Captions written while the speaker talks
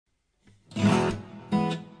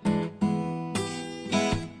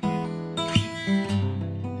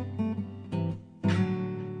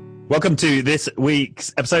Welcome to this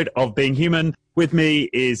week's episode of Being Human. With me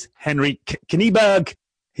is Henrik Kniberg.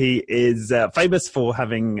 He is famous for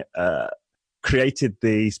having created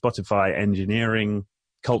the Spotify engineering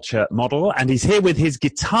culture model, and he's here with his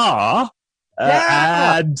guitar.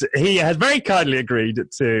 And he has very kindly agreed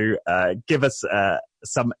to give us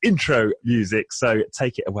some intro music. So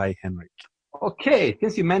take it away, Henrik. Okay,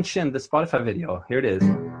 since you mentioned the Spotify video, here it is.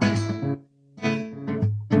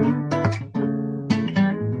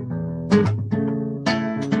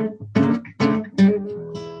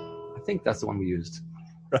 I think that's the one we used.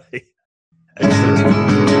 Right.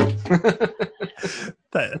 Excellent.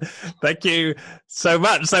 Thank you so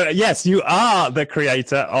much. So yes, you are the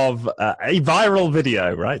creator of a viral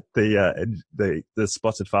video, right? The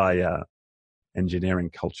Spotify engineering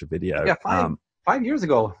culture video. Yeah, 5 years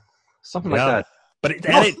ago, something like that. But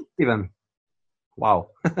even. Wow.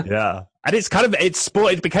 Yeah. And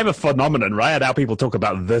it became a phenomenon, right? And now people talk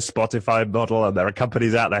about the Spotify model, and there are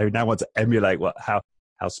companies out there who now want to emulate how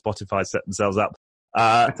Spotify set themselves up.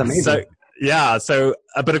 That's amazing.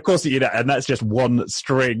 But of course, and that's just one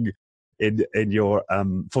string in your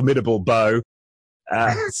formidable bow.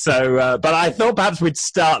 But I thought perhaps we'd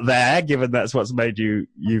start there, given that's what's made you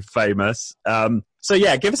famous. Give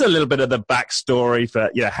us a little bit of the backstory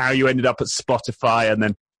for how you ended up at Spotify, and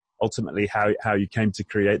then ultimately how you came to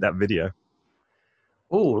create that video.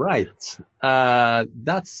 Oh, right.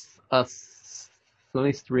 That's let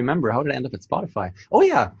me remember. How did I end up at Spotify? Oh,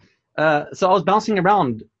 yeah. So I was bouncing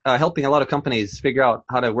around, helping a lot of companies figure out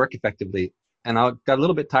how to work effectively. And I got a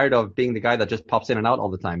little bit tired of being the guy that just pops in and out all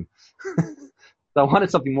the time. So I wanted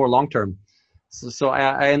something more long-term. So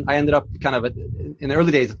I ended up kind of, in the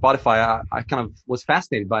early days of Spotify, I kind of was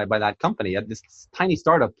fascinated by that company. At this tiny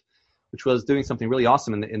startup, which was doing something really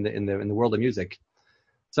awesome in the world of music.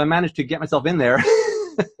 So I managed to get myself in there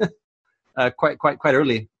quite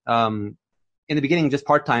early. In the beginning, just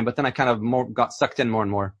part-time, but then I kind of got sucked in more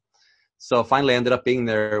and more. So finally I ended up being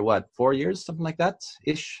there, 4 years, something like that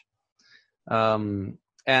ish. It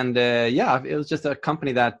was just a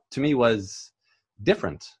company that to me was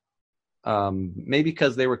different. Maybe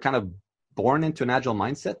because they were kind of born into an agile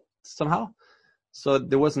mindset somehow. So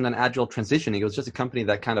there wasn't an agile transitioning. It was just a company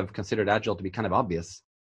that kind of considered agile to be kind of obvious.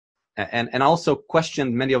 And also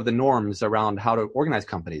questioned many of the norms around how to organize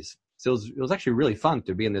companies. So it was actually really fun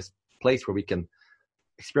to be in this place where we can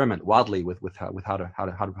experiment wildly with how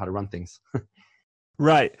to run things.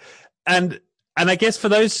 Right. And I guess for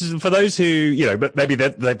those who, but maybe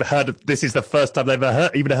they've heard of, this is the first time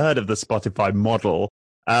they've even heard of the Spotify model.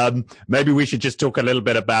 Maybe we should just talk a little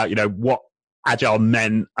bit about, what agile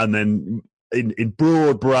meant, and then in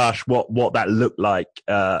broad brush, what that looked like,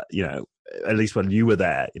 at least when you were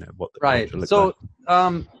there, what the right. So,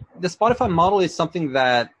 like. The Spotify model is something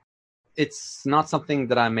that it's not something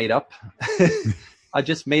that I made up. I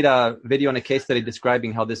just made a video and a case study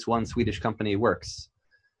describing how this one Swedish company works.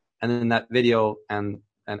 And then that video and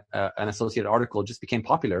an associated article just became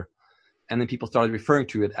popular. And then people started referring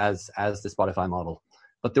to it as the Spotify model.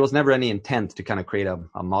 But there was never any intent to kind of create a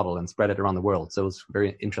model and spread it around the world. So it was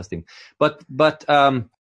very interesting. But the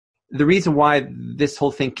reason why this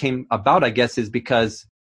whole thing came about, I guess, is because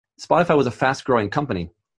Spotify was a fast-growing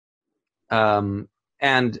company.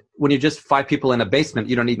 And when you're just 5 people in a basement,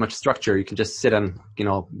 you don't need much structure. You can just sit and,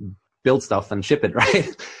 build stuff and ship it, right?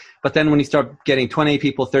 But then when you start getting 20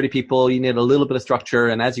 people, 30 people, you need a little bit of structure.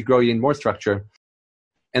 And as you grow, you need more structure.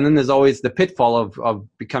 And then there's always the pitfall of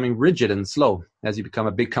becoming rigid and slow as you become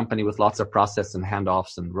a big company with lots of process and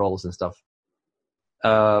handoffs and roles and stuff.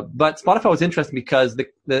 But Spotify was interesting because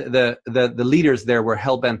the leaders there were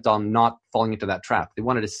hell-bent on not falling into that trap. They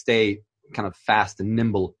wanted to stay kind of fast and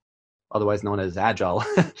nimble, otherwise known as agile,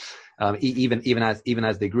 even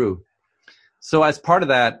as they grew. So as part of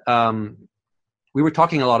that, we were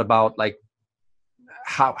talking a lot about like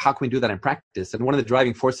how can we do that in practice? And one of the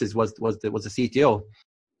driving forces was the CTO,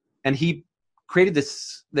 and he created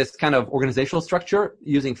this kind of organizational structure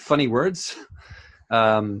using funny words,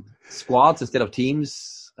 squads instead of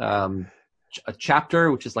teams, a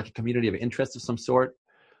chapter, which is like a community of interest of some sort,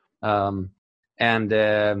 and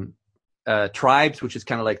tribes, which is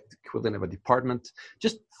kind of like the equivalent of a department.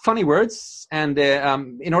 Just funny words, and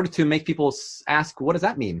in order to make people ask, what does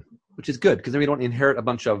that mean? Which is good, because then we don't inherit a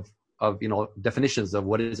bunch of definitions of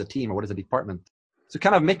what is a team or what is a department. So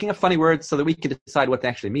kind of making a funny word so that we can decide what they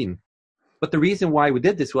actually mean. But the reason why we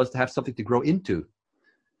did this was to have something to grow into.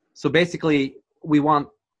 So basically, we want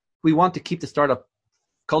to keep the startup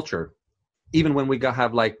culture, even when we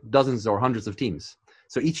have like dozens or hundreds of teams.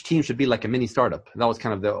 So each team should be like a mini startup. That was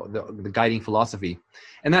kind of the guiding philosophy.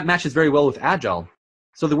 And that matches very well with Agile.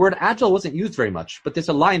 So the word agile wasn't used very much, but this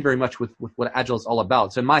aligned very much with what agile is all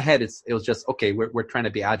about. So in my head, it was just, okay, we're trying to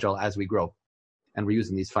be agile as we grow. And we're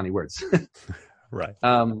using these funny words. Right.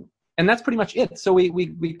 And that's pretty much it. So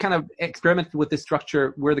we kind of experimented with this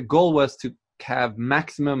structure where the goal was to have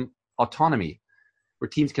maximum autonomy, where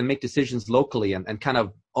teams can make decisions locally and kind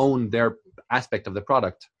of own their aspect of the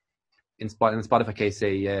product. In the Spotify case,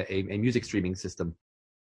 a music streaming system,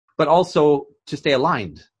 but also to stay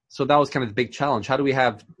aligned. So that was kind of the big challenge. How do we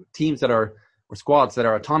have teams or squads that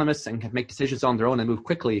are autonomous and can make decisions on their own and move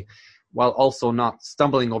quickly, while also not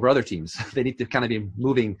stumbling over other teams? They need to kind of be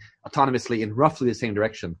moving autonomously in roughly the same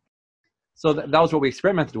direction. So that was what we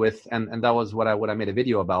experimented with, and that was what I made a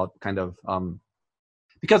video about, kind of,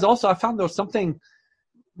 because also I found there was something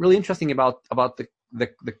really interesting about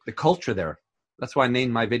the culture there. That's why I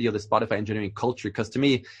named my video the Spotify Engineering Culture, because to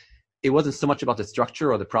me, it wasn't so much about the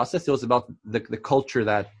structure or the process. It was about the culture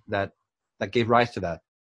that gave rise to that.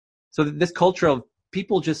 So this culture of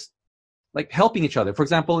people just like helping each other. For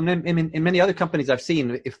example, in many other companies I've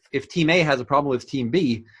seen, if team A has a problem with team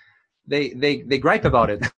B, they gripe about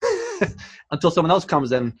it until someone else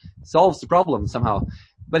comes and solves the problem somehow.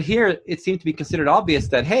 But here it seemed to be considered obvious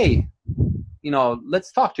that, hey,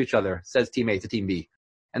 let's talk to each other, says team A to team B.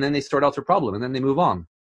 And then they sort out their problem and then they move on.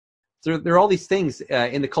 So there are all these things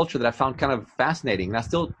in the culture that I found kind of fascinating. And I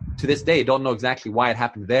still, to this day, don't know exactly why it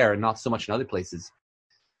happened there and not so much in other places.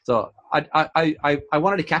 So I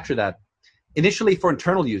wanted to capture that initially for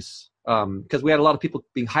internal use, because we had a lot of people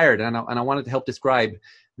being hired, and I wanted to help describe,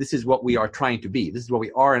 this is what we are trying to be. This is what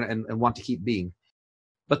we are and want to keep being.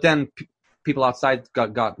 But then people outside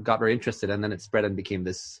got very interested, and then it spread and became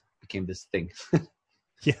this thing.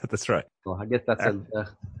 Yeah, that's right. Well, I guess that's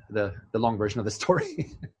the long version of the story.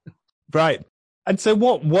 Right. And so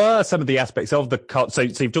what were some of the aspects of the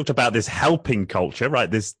culture? So you've talked about this helping culture,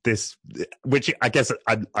 right? This, which I guess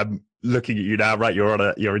I'm looking at you now, right?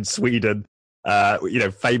 You're in Sweden,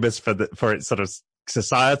 famous for its sort of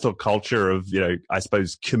societal culture of, I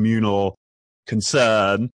suppose communal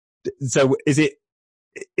concern. So is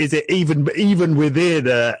it even within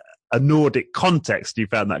a Nordic context, you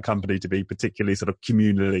found that company to be particularly sort of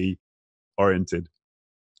communally oriented?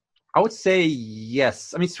 I would say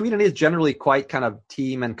yes. I mean, Sweden is generally quite kind of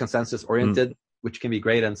team and consensus oriented, which can be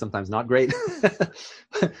great and sometimes not great.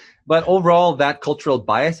 But overall, that cultural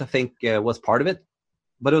bias, I think, was part of it.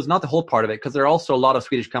 But it was not the whole part of it, because there are also a lot of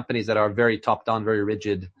Swedish companies that are very top-down, very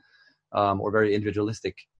rigid, or very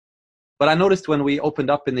individualistic. But I noticed when we opened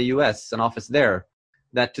up in the US, an office there,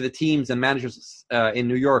 that to the teams and managers in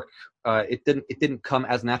New York, it didn't come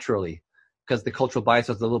as naturally, because the cultural bias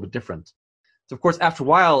was a little bit different. So, of course, after a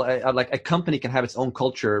while, like a company can have its own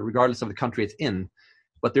culture regardless of the country it's in,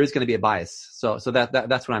 but there is going to be a bias. So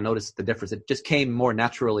that's when I noticed the difference. It just came more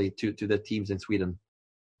naturally to the teams in Sweden.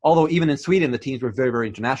 Although even in Sweden, the teams were very, very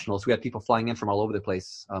international. So we had people flying in from all over the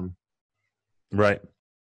place. Right.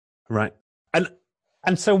 And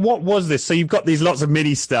so what was this? So you've got these lots of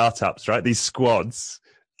mini startups, right? These squads.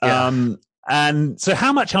 Yeah. And so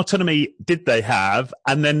how much autonomy did they have?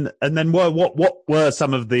 And then what were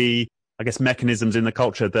some of the, I guess, mechanisms in the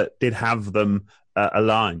culture that did have them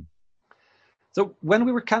align? So when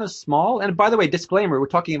we were kind of small, and by the way, disclaimer, we're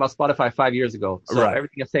talking about Spotify 5 years ago. So right.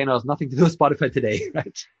 Everything I'm saying now has nothing to do with Spotify today,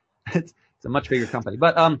 right? It's a much bigger company.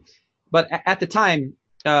 But at the time,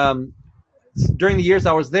 during the years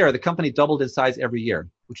I was there, the company doubled in size every year,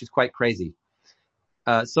 which is quite crazy.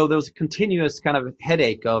 So there was a continuous kind of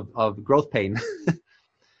headache of growth pain.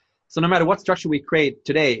 So no matter what structure we create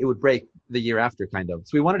today, it would break the year after, kind of.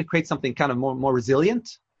 So we wanted to create something kind of more resilient.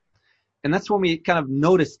 And that's when we kind of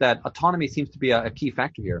noticed that autonomy seems to be a key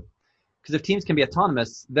factor here. Because if teams can be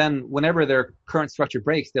autonomous, then whenever their current structure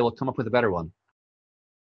breaks, they will come up with a better one.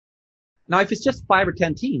 Now, if it's just 5 or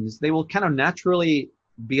 10 teams, they will kind of naturally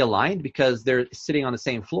be aligned because they're sitting on the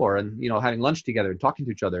same floor and, having lunch together and talking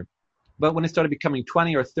to each other. But when it started becoming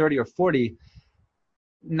 20 or 30 or 40,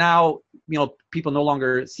 now, people no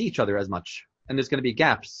longer see each other as much, and there's going to be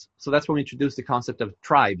gaps. So that's when we introduced the concept of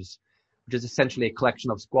tribes, which is essentially a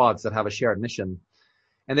collection of squads that have a shared mission.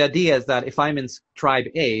 And the idea is that if I'm in tribe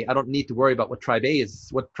A, I don't need to worry about what tribe B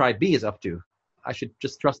is up to. I should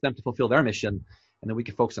just trust them to fulfill their mission, and then we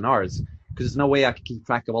can focus on ours, because there's no way I can keep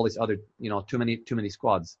track of all these other, too many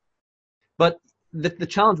squads. But the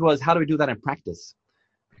challenge was, how do we do that in practice?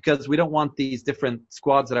 Because we don't want these different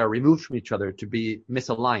squads that are removed from each other to be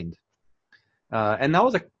misaligned. And that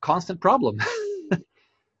was a constant problem.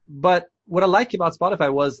 But what I like about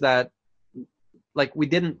Spotify was that, we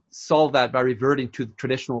didn't solve that by reverting to the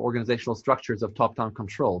traditional organizational structures of top-down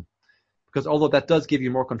control. Because although that does give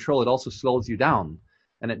you more control, it also slows you down.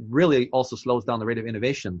 and it really also slows down the rate of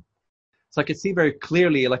innovation. So I could see very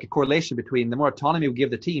clearly like a correlation between the more autonomy we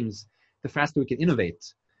give the teams, the faster we can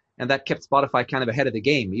innovate. And that kept Spotify kind of ahead of the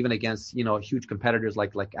game, even against, huge competitors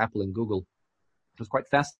like Apple and Google. It was quite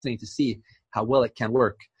fascinating to see how well it can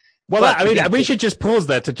work. Well, we should just pause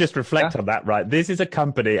there to just reflect on that, right? This is a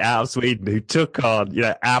company out of Sweden who took on,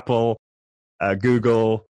 Apple,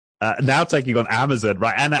 Google, now taking on Amazon,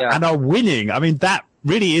 right? And are winning. I mean, that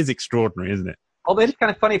really is extraordinary, isn't it? Although it's kind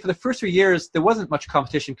of funny, for the first 3 years, there wasn't much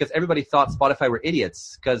competition because everybody thought Spotify were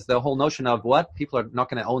idiots, because the whole notion of people are not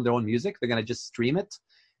going to own their own music. They're going to just stream it,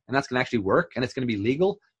 and that's going to actually work, and it's going to be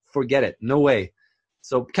legal. Forget it. No way.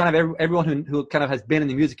 So kind of everyone who kind of has been in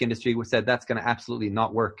the music industry said that's going to absolutely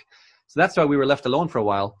not work. So that's why we were left alone for a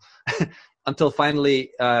while until finally,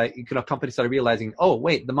 companies started realizing, oh,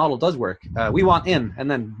 wait, the model does work. We want in. And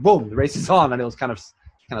then, boom, the race is on, and it was kind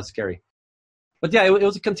of scary. But yeah, it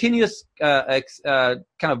was a continuous kind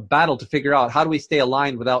of battle to figure out how do we stay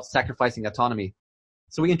aligned without sacrificing autonomy.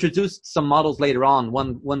 So we introduced some models later on,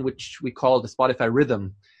 one which we call the Spotify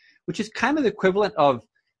Rhythm, which is kind of the equivalent of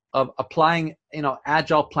applying,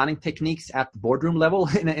 agile planning techniques at the boardroom level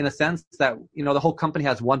in a sense that, the whole company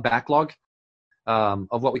has one backlog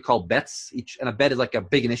of what we call bets each, and a bet is like a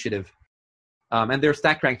big initiative. And they're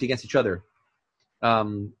stack ranked against each other.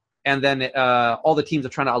 And then all the teams are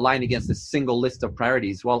trying to align against this single list of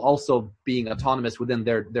priorities while also being autonomous within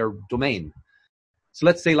their domain. So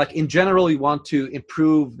let's say, like, in general, we want to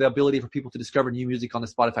improve the ability for people to discover new music on the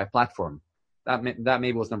Spotify platform. That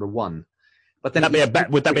maybe was number one. But then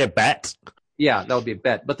would that be a bet? Yeah, that would be a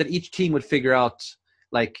bet. But then each team would figure out,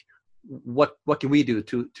 like, what can we do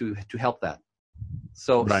to help that.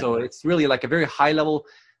 So it's really like a very high level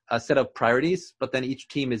set of priorities, but then each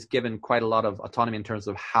team is given quite a lot of autonomy in terms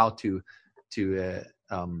of how to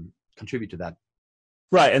contribute to that.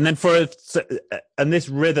 Right, and then and this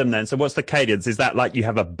rhythm then, so what's the cadence? Is that like you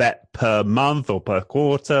have a bet per month or per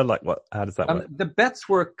quarter? Like how does that work? The bets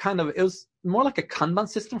were it was more like a Kanban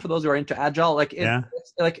system for those who are into Agile. Like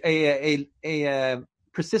it's like a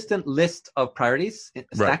persistent list of priorities,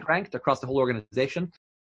 stack ranked across the whole organization.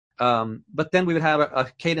 But then we would have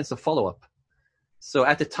a cadence of follow-up. So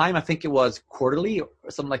at the time, I think it was quarterly or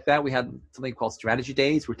something like that. We had something called strategy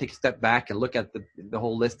days. We take a step back and look at the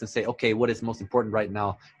whole list and say, okay, what is most important right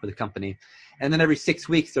now for the company? And then every 6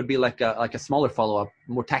 weeks, there'd be like a smaller follow-up,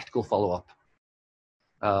 more tactical follow-up.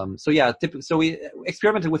 So we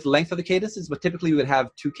experimented with the length of the cadences, but typically we would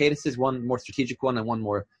have 2 cadences, one more strategic one and one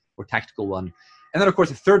more tactical one. And then, of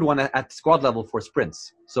course, a third one at squad level for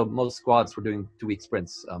sprints. So most squads were doing 2-week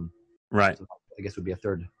sprints. Right. So I guess would be a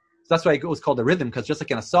third. So that's why it was called the rhythm, because just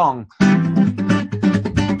like in a song, we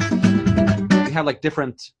have like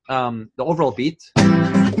different, the overall beat.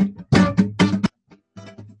 That's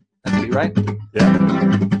the beat, right?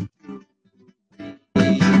 Yeah.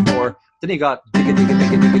 Or then you got, so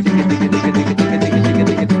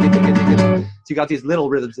you got these little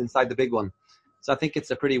rhythms inside the big one. So I think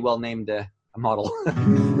it's a pretty well-named model.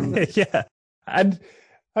 Yeah. And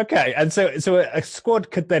okay, and so a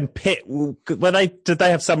squad could then pick. Did they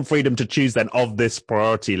have some freedom to choose then of this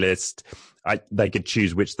priority list? They could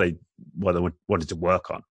choose which they wanted to work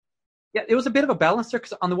on. Yeah, it was a bit of a balance there,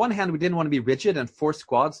 because on the one hand, we didn't want to be rigid and force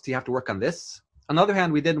squads to have to work on this. On the other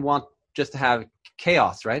hand, we didn't want just to have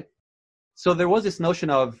chaos, right? So there was this notion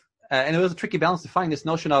of, and it was a tricky balance to find, this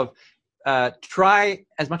notion of try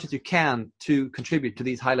as much as you can to contribute to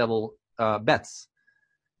these high-level bets.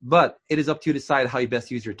 But it is up to you to decide how you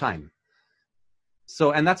best use your time.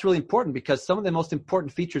 So, and that's really important, because some of the most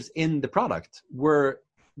important features in the product were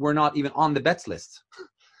not even on the bets list.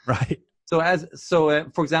 Right. So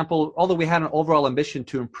for example, although we had an overall ambition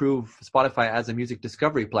to improve Spotify as a music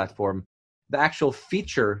discovery platform, the actual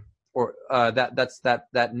feature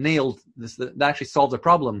that nailed this, that actually solved the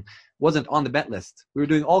problem, wasn't on the bet list. We were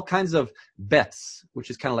doing all kinds of bets, which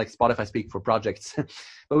is kind of like Spotify speak for projects,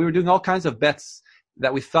 but we were doing all kinds of bets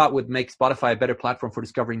that we thought would make Spotify a better platform for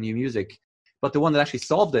discovering new music. But the one that actually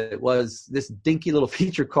solved it was this dinky little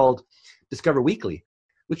feature called Discover Weekly,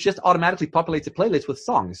 which just automatically populates a playlist with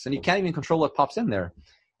songs, and you can't even control what pops in there.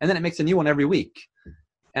 And then it makes a new one every week.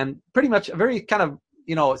 And pretty much a very kind of,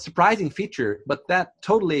 surprising feature, but that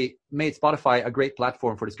totally made Spotify a great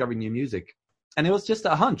platform for discovering new music. And it was just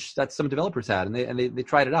a hunch that some developers had, and they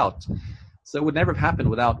tried it out. So it would never have happened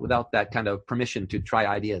without that kind of permission to try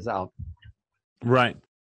ideas out. Right.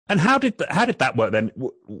 And how did that work then?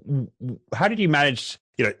 How did you manage,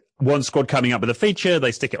 one squad coming up with a feature,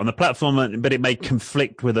 they stick it on the platform, but it may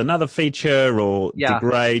conflict with another feature or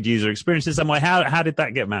degrade user experiences some way? How did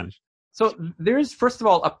that get managed? So there is, first of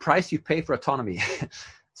all, a price you pay for autonomy.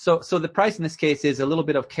 So the price in this case is a little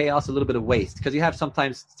bit of chaos, a little bit of waste, because you have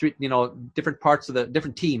sometimes different parts of the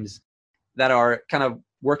different teams that are kind of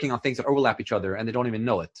working on things that overlap each other and they don't even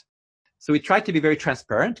know it. So we try to be very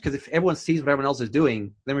transparent, because if everyone sees what everyone else is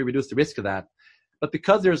doing, then we reduce the risk of that. But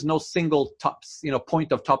because there's no single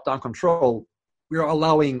point of top-down control, we're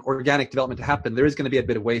allowing organic development to happen. There is going to be a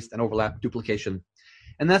bit of waste and overlap, duplication.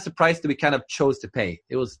 And that's the price that we kind of chose to pay.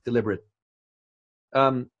 It was deliberate.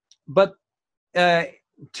 But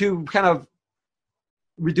to kind of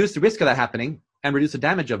reduce the risk of that happening and reduce the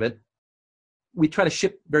damage of it, we try to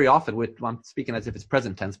ship very often. I'm speaking as if it's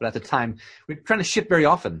present tense, but at the time, we're trying to ship very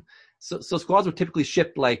often. So squads would typically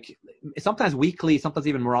ship like sometimes weekly, sometimes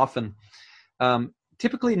even more often.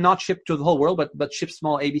 Typically not ship to the whole world, but ship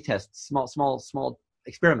small A/B tests, small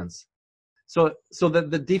experiments. So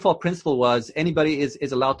the default principle was anybody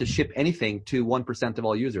is allowed to ship anything to 1% of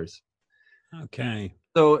all users. Okay.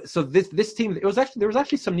 So this team, there was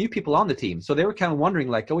actually some new people on the team. So they were kind of wondering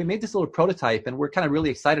like, oh, we made this little prototype and we're kind of really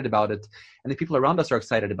excited about it, and the people around us are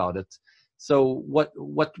excited about it. So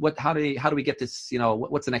how do we get this,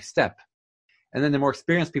 what's the next step? And then the more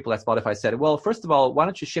experienced people at Spotify said, well, first of all, why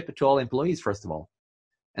don't you ship it to all employees first of all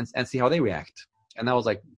and see how they react? And that was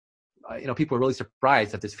like, people were really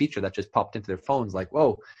surprised at this feature that just popped into their phones like,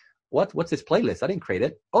 whoa, what's this playlist? I didn't create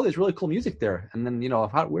it. Oh, there's really cool music there. And then,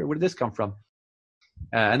 where did this come from?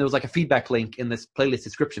 And there was like a feedback link in this playlist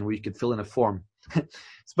description where you could fill in a form.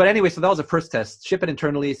 But anyway, so that was the first test. Ship it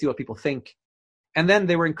internally, see what people think. And then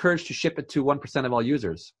they were encouraged to ship it to 1% of all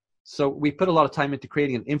users. So we put a lot of time into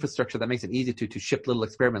creating an infrastructure that makes it easy to ship little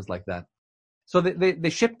experiments like that. So they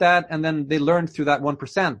shipped that, and then they learned through that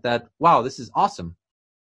 1% that, wow, this is awesome.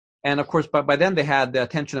 And of course, by then they had the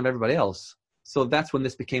attention of everybody else. So that's when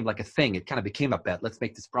this became like a thing. It kind of became a bet. Let's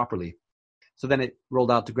make this properly. So then it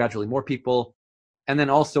rolled out to gradually more people. And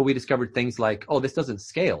then also we discovered things like, oh, this doesn't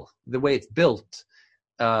scale. The way it's built,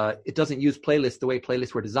 it doesn't use playlists the way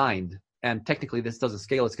playlists were designed. And technically this doesn't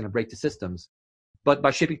scale. It's going to break the systems. But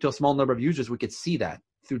by shipping to a small number of users, we could see that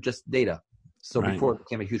through just data. So right. Before it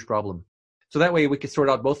became a huge problem. So that way we could sort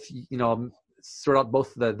out both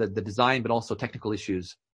the design, but also technical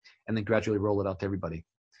issues, and then gradually roll it out to everybody.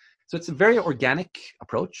 So it's a very organic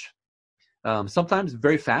approach. Sometimes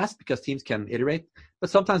very fast because teams can iterate, but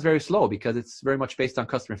sometimes very slow because it's very much based on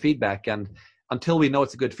customer feedback. And until we know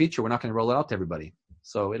it's a good feature, we're not going to roll it out to everybody.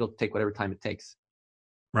 So it'll take whatever time it takes.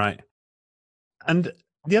 Right. And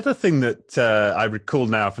the other thing that I recall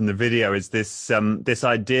now from the video is this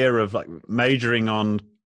idea of like majoring on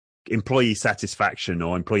employee satisfaction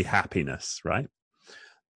or employee happiness, right?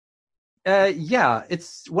 Yeah,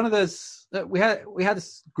 it's one of those. We had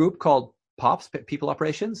this group called POPs, People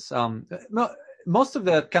Operations. Most of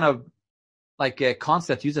the kind of like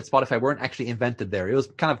concepts used at Spotify weren't actually invented there. It was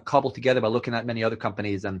kind of cobbled together by looking at many other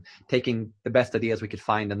companies and taking the best ideas we could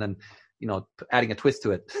find and then, adding a twist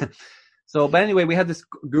to it. But anyway, we had this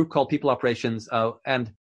group called People Operations,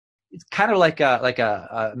 and it's kind of like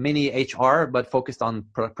a mini HR, but focused on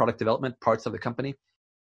product development parts of the company.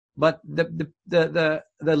 But the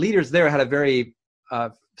leaders there had a very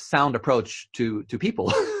sound approach to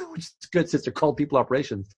people, which is good since they're called People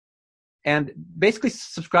Operations, and basically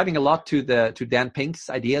subscribing a lot to Dan Pink's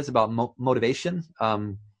ideas about motivation,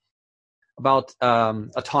 about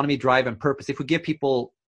autonomy, drive, and purpose. If we give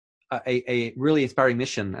people a really inspiring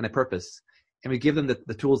mission and a purpose, and we give them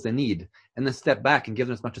the tools they need, and then step back and give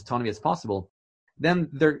them as much autonomy as possible, then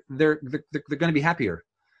they're going to be happier,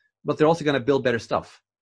 but they're also going to build better stuff.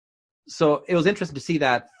 So it was interesting to see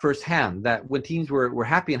that firsthand, that when teams were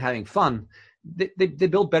happy and having fun, they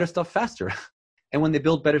build better stuff faster. And when they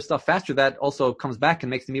build better stuff faster, that also comes back and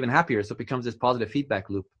makes them even happier. So it becomes this positive feedback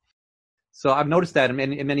loop. So I've noticed that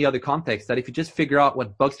in many other contexts, that if you just figure out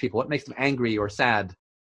what bugs people, what makes them angry or sad,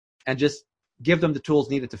 and just give them the tools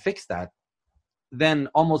needed to fix that, then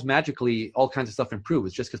almost magically all kinds of stuff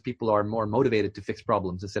improves just because people are more motivated to fix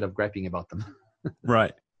problems instead of griping about them.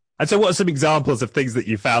 Right. And so what are some examples of things that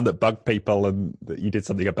you found that bugged people and that you did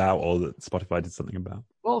something about, or that Spotify did something about?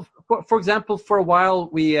 Well, for example, for a while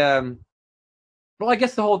we, I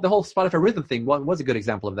guess the whole Spotify rhythm thing was a good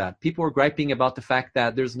example of that. People were griping about the fact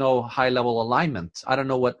that there's no high level alignment. I don't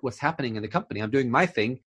know what's happening in the company. I'm doing my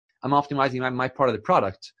thing. I'm optimizing my part of the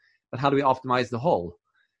product, but how do we optimize the whole?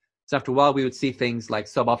 So after a while, we would see things like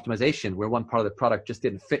sub-optimization, where one part of the product just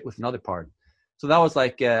didn't fit with another part. So that was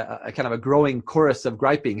like a kind of a growing chorus of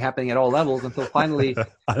griping happening at all levels until finally...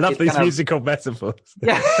 I love these musical metaphors.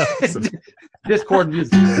 Yeah. Awesome. Discord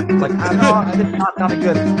music. Like, no, this is not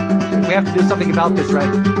good. We have to do something about this,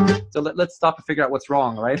 right? So let's stop and figure out what's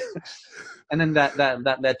wrong, right? And then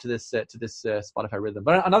that led to this Spotify rhythm.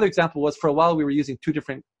 But another example was, for a while we were using two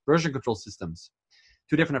different version control systems,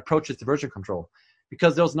 two different approaches to version control,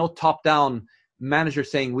 because there was no top-down manager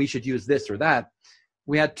saying we should use this or that.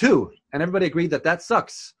 We had two, and everybody agreed that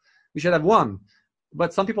sucks. We should have one.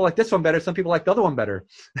 But some people like this one better, some people like the other one better.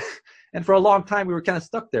 And for a long time we were kind of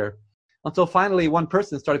stuck there, until finally one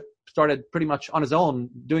person started pretty much on his own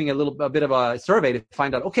doing a bit of a survey to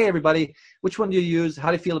find out, okay, everybody, which one do you use? How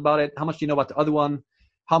do you feel about it? How much do you know about the other one?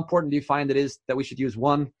 How important do you find it is that we should use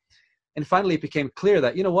one? And finally it became clear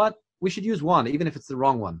that, you know what, we should use one, even if it's the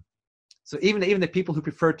wrong one. So even the people who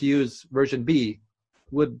prefer to use version B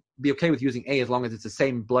would be okay with using A as long as it's the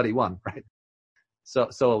same bloody one, right?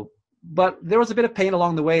 But there was a bit of pain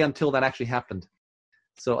along the way until that actually happened.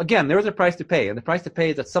 So again, there is a price to pay, and the price to pay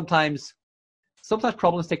is that sometimes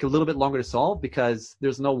problems take a little bit longer to solve because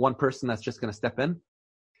there's no one person that's just going to step in,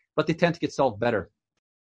 but they tend to get solved better.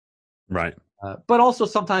 Right. But also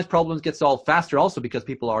sometimes problems get solved faster also because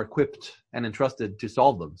people are equipped and entrusted to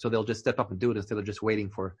solve them. So they'll just step up and do it instead of just waiting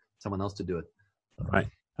for someone else to do it. Right.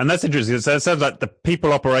 And that's interesting. So it sounds like the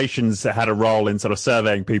people operations had a role in sort of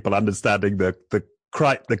surveying people, understanding the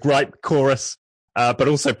gripe chorus, but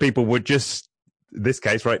also people would just, in this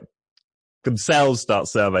case, right, themselves start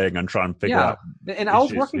surveying and try and figure out. And I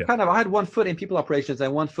was working I had one foot in people operations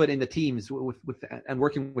and one foot in the teams with and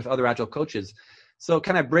working with other agile coaches. So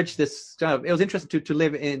kind of bridge this it was interesting to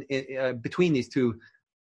live in between these two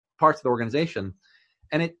parts of the organization.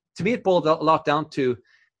 And to me, it boiled a lot down to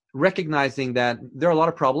recognizing that there are a lot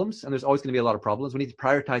of problems and there's always going to be a lot of problems. We need to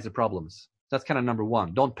prioritize the problems. That's kind of number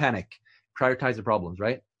one. Don't panic. Prioritize the problems,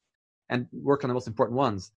 right? And work on the most important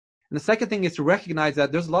ones. And the second thing is to recognize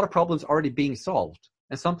that there's a lot of problems already being solved.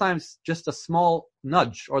 And sometimes just a small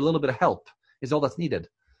nudge or a little bit of help is all that's needed.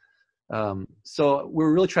 So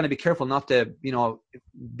we're really trying to be careful not to,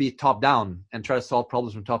 be top down and try to solve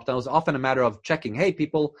problems from top down. It's often a matter of checking, hey,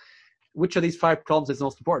 people, which of these 5 problems is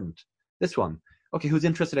most important? This one. Okay, who's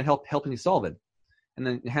interested in helping you solve it? And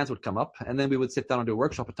then hands would come up, and then we would sit down and do a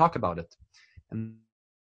workshop and talk about it. And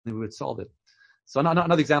then we would solve it. So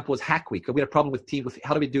another example was Hack Week. We had a problem with teams with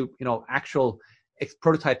how do we do, actual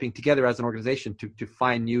prototyping together as an organization to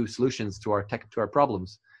find new solutions to our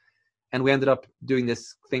problems. And we ended up doing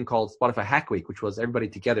this thing called Spotify Hack Week, which was everybody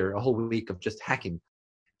together, a whole week of just hacking.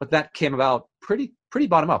 But that came about pretty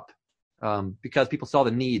bottom up because people saw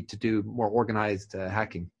the need to do more organized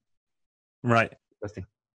hacking. Right. Interesting.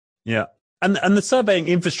 Yeah. And the surveying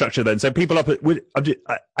infrastructure then, so people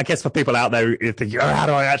I guess for people out there who think, how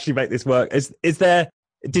do I actually make this work? Was there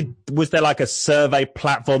like a survey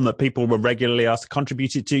platform that people were regularly asked to contribute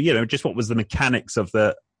to? Just what was the mechanics of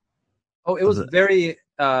the? Oh, it was very,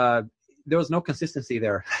 there was no consistency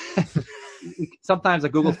there. Sometimes a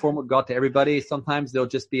Google form would go out to everybody. Sometimes there'll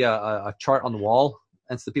just be a chart on the wall,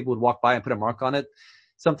 and so people would walk by and put a mark on it.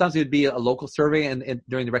 Sometimes it would be a local survey and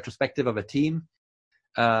during the retrospective of a team.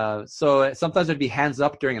 So sometimes it'd be hands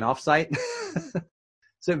up during an offsite.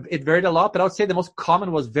 So it varied a lot, but I would say the most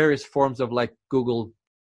common was various forms of like Google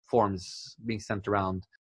forms being sent around.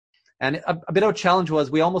 And a bit of a challenge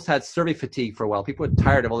was we almost had survey fatigue for a while. People were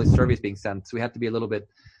tired of all these surveys being sent. So we had to be a little bit,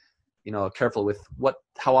 careful with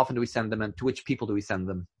how often do we send them and to which people do we send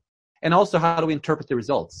them? And also how do we interpret the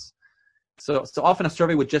results? So often a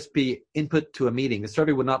survey would just be input to a meeting. The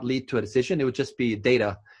survey would not lead to a decision. It would just be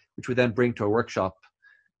data, which we then bring to a workshop.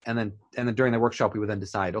 And then during the workshop, we would then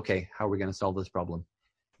decide, okay, how are we going to solve this problem?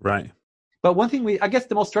 Right. But one thing I guess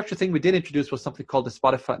the most structured thing we did introduce was something called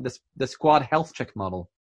the Squad Health Check model,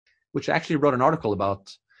 which I actually wrote an article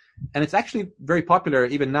about. And it's actually very popular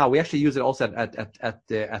even now. We actually use it also at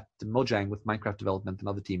Mojang with Minecraft development and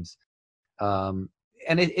other teams. And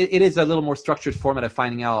it is a little more structured format of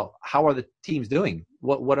finding out how are the teams doing?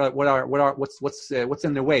 What's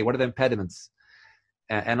in their way? What are the impediments?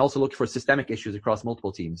 And also look for systemic issues across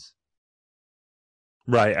multiple teams.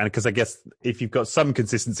 Right, and because I guess if you've got some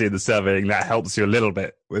consistency in the surveying, that helps you a little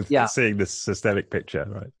bit with seeing this systemic picture,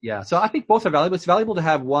 right? Yeah, so I think both are valuable. It's valuable to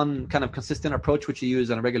have one kind of consistent approach which you use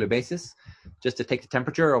on a regular basis, just to take the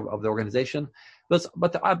temperature of the organization.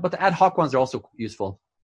 But the ad hoc ones are also useful.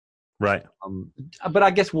 Right. But I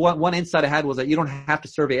guess one insight I had was that you don't have to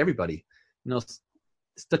survey everybody.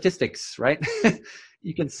 Statistics, right?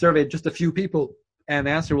 You can survey just a few people, and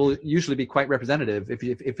the answer will usually be quite representative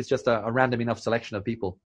if it's just a random enough selection of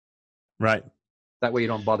people. Right. That way you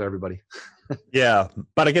don't bother everybody. Yeah.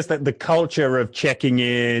 But I guess that the culture of checking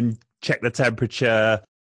in, check the temperature,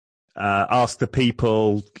 ask the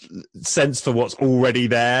people, sense for what's already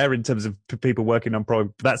there in terms of people working on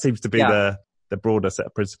problems, that seems to be the broader set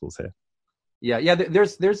of principles here. Yeah.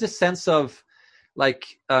 There's this sense of like,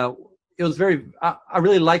 it was I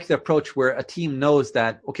really like the approach where a team knows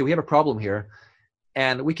that, okay, we have a problem here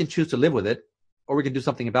and we can choose to live with it or we can do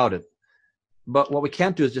something about it. But what we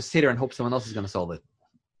can't do is just sit there and hope someone else is going to solve it.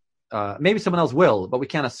 Maybe someone else will, but we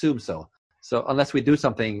can't assume so. So unless we do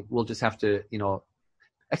something, we'll just have to,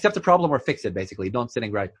 accept the problem or fix it, basically. Don't sit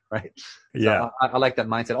and gripe, right? Yeah. So I like that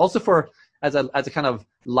mindset. Also as a kind of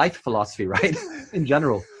life philosophy, right? In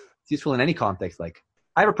general, it's useful in any context. Like,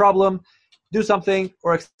 I have a problem, do something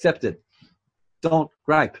or accept it. Don't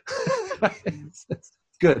gripe. It's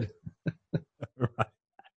good. Right.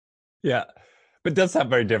 Yeah. But it does sound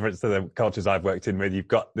very different to the cultures I've worked in, where you've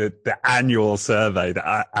got the annual survey,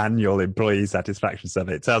 the annual employee satisfaction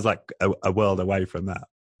survey. It sounds like a world away from that.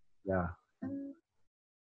 Yeah.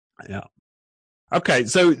 Yeah. Okay.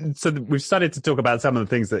 So we've started to talk about some of the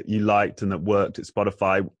things that you liked and that worked at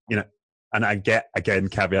Spotify, and I get, again,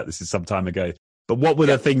 caveat, this is some time ago, but what were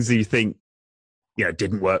the things that you think,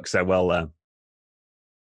 didn't work so well there?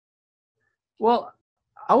 Well,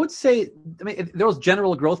 I would say, there was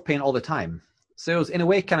general growth pain all the time. So it was, in a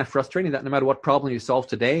way, kind of frustrating that no matter what problem you solve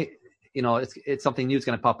today, it's something new is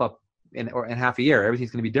going to pop up in half a year.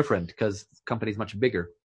 Everything's going to be different because the company's much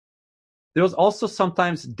bigger. There was also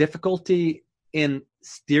sometimes difficulty in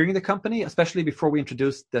steering the company, especially before we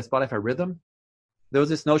introduced the Spotify Rhythm. There was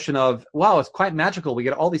this notion of, wow, it's quite magical. We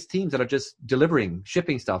get all these teams that are just delivering,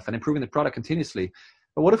 shipping stuff and improving the product continuously.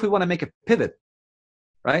 But what if we want to make a pivot,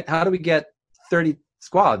 right? How do we get 30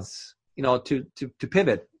 squads, to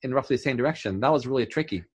pivot in roughly the same direction? That was really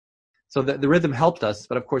tricky. So the Rhythm helped us,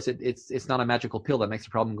 but of course it's not a magical pill that makes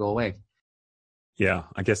the problem go away. Yeah,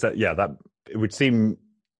 I guess that it would seem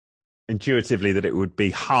intuitively that it would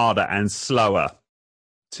be harder and slower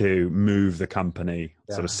to move the company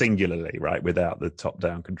sort of singularly, right, without the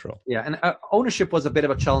top-down control. Yeah, and ownership was a bit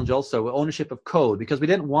of a challenge also, ownership of code, because we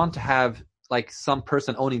didn't want to have like some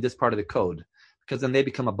person owning this part of the code, because then they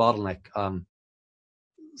become a bottleneck.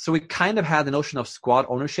 So we kind of had the notion of squad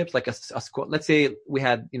ownership, like a squad. Let's say we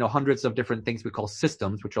had, hundreds of different things we call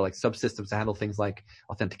systems, which are like subsystems to handle things like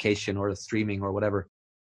authentication or streaming or whatever.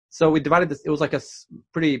 So we divided this. It was like a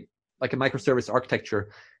pretty, like a microservice architecture,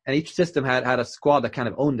 and each system had a squad that kind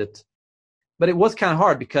of owned it. But it was kind of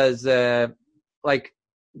hard because, it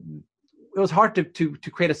was hard to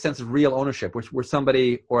create a sense of real ownership, where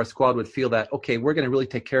somebody or a squad would feel that, okay, we're going to really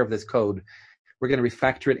take care of this code. We're going to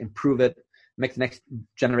refactor it, improve it, make the next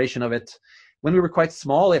generation of it. When we were quite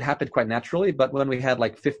small, it happened quite naturally. But when we had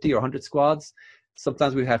like 50 or 100 squads,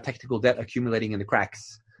 sometimes we have technical debt accumulating in the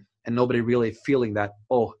cracks and nobody really feeling that,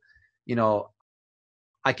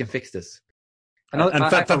 I can fix this.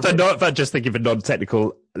 Just thinking for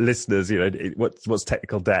non-technical listeners, what's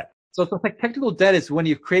technical debt? So technical debt is when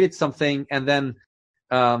you've created something and then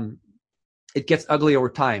it gets ugly over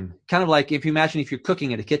time. Kind of like if you imagine if you're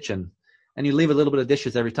cooking in a kitchen and you leave a little bit of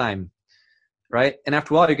dishes every time, right? And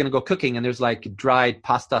after a while, you're going to go cooking and there's like dried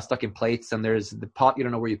pasta stuck in plates and there's the pot, you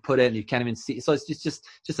don't know where you put it and you can't even see. So it's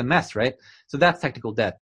just a mess, right? So that's technical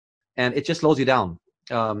debt. And it just slows you down.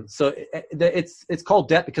 So it's called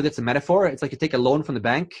debt because it's a metaphor. It's like you take a loan from the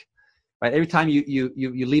bank, right? Every time you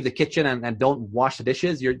leave the kitchen and don't wash the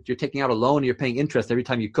dishes, you're taking out a loan and you're paying interest every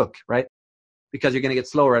time you cook, right? Because you're going to get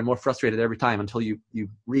slower and more frustrated every time until you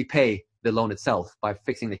repay the loan itself by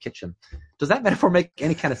fixing the kitchen. Does that metaphor make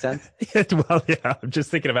any kind of sense? Well, yeah, I'm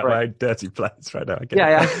just thinking about my dirty plates right now.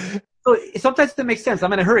 Yeah. So sometimes it makes sense.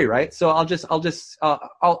 I'm in a hurry, right? So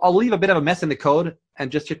I'll leave a bit of a mess in the code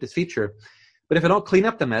and just ship this feature. But if I don't clean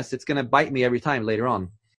up the mess, it's going to bite me every time later on.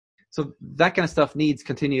 So that kind of stuff needs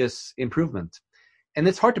continuous improvement. And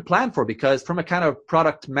it's hard to plan for because from a kind of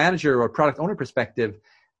product manager or product owner perspective,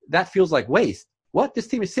 that feels like waste. What? This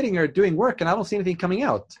team is sitting here doing work and I don't see anything coming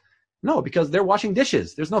out. No, because they're washing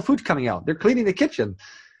dishes. There's no food coming out. They're cleaning the kitchen.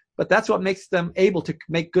 But that's what makes them able to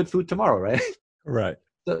make good food tomorrow, right? Right.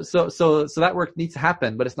 So that work needs to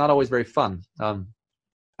happen, but it's not always very fun. And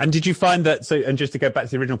did you find that, and just to go back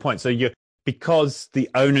to the original point, because the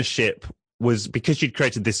ownership was, because you'd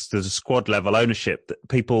created this squad level ownership, that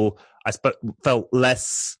people, I suppose, felt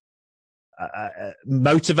less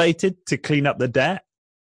motivated to clean up the debt?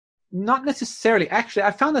 Not necessarily. Actually,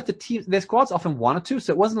 I found that the squads often wanted to,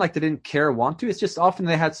 so it wasn't like they didn't care or want to. It's just often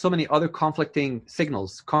they had so many other conflicting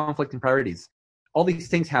signals, conflicting priorities. All these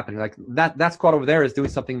things happening, like that squad over there is doing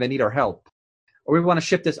something, they need our help. Or we want to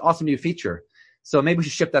ship this awesome new feature. So maybe we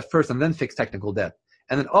should ship that first and then fix technical debt.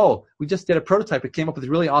 And then, we just did a prototype. It came up with a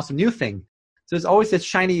really awesome new thing. So there's always this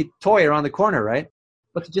shiny toy around the corner, right?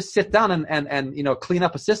 But to just sit down and clean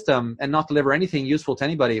up a system and not deliver anything useful to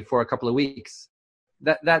anybody for a couple of weeks,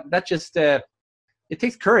 that just it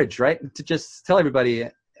takes courage, right? To just tell everybody,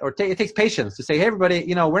 it takes patience to say, hey, everybody,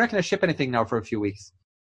 we're not going to ship anything now for a few weeks.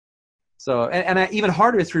 So, and even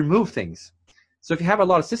harder is to remove things. So if you have a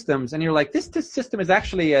lot of systems and you're like, this system is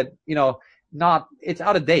actually it's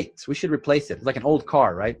out of date. We should replace it. It's like an old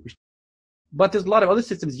car, right? But there's a lot of other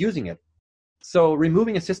systems using it. So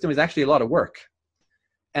removing a system is actually a lot of work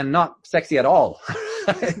and not sexy at all.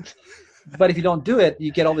 But if you don't do it,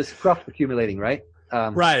 you get all this cruft accumulating, right?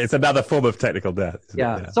 Right. It's another form of technical debt.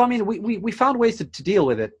 Yeah. So I mean, we found ways to deal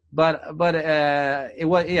with it, but it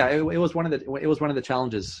was one of the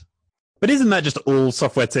challenges. But isn't that just all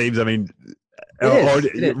software teams? I mean,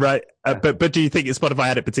 it is. Right. Yeah. But do you think Spotify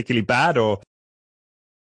had it particularly bad, or?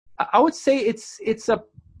 I would say it's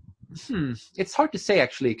hard to say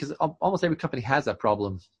actually, because almost every company has that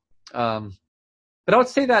problem. But I would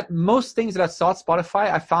say that most things that I saw at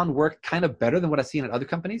Spotify, I found worked kind of better than what I've seen at other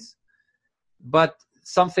companies. But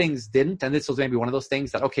some things didn't, and this was maybe one of those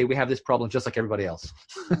things that, okay, we have this problem just like everybody else.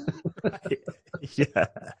 Yeah.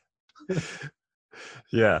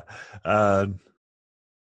 Yeah.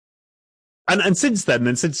 And since then,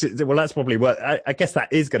 well, that's probably what, I guess that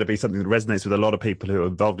is going to be something that resonates with a lot of people who are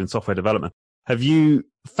involved in software development. Have you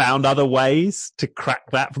found other ways to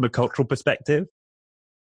crack that from a cultural perspective?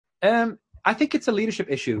 I think it's a leadership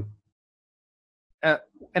issue.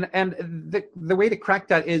 And the way to crack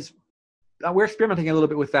that is, we're experimenting a little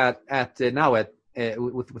bit with that with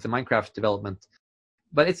the Minecraft development.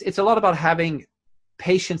 But it's a lot about having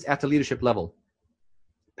patience at the leadership level.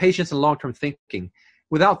 Patience and long-term thinking.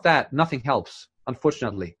 Without that, nothing helps,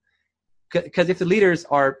 unfortunately. Because if the leaders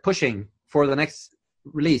are pushing for the next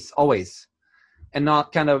release always, and not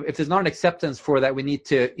if there's not an acceptance for that, we need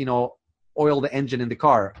to, oil the engine in the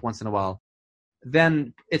car once in a while,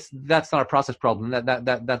 then that's not a process problem.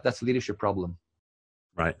 That's a leadership problem.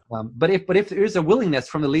 Right. But if there is a willingness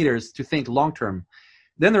from the leaders to think long-term,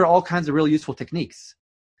 then there are all kinds of really useful techniques.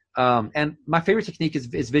 And my favorite technique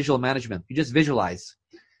is visual management. You just visualize.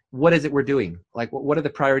 What is it we're doing? Like, what are the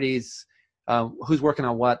priorities? Who's working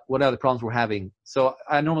on what? What are the problems we're having? So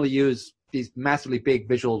I normally use these massively big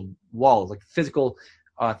visual walls, like physical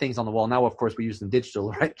things on the wall. Now, of course, we use the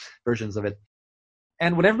digital, right, versions of it.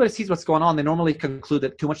 And when everybody sees what's going on, they normally conclude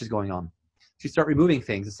that too much is going on. So you start removing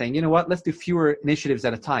things and saying, you know what, let's do fewer initiatives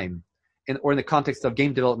at a time. Or in the context of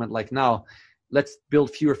game development, like now, let's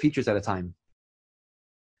build fewer features at a time.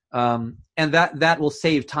 And that will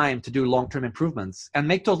save time to do long-term improvements and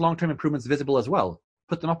make those long-term improvements visible as well.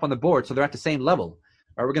 Put them up on the board so they're at the same level.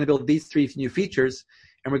 Or we're going to build these 3 new features,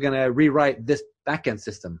 and we're going to rewrite this backend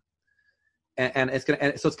system. So it's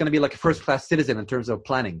going to be like a first-class citizen in terms of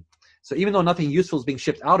planning. So even though nothing useful is being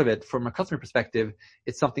shipped out of it from a customer perspective,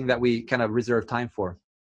 it's something that we kind of reserve time for.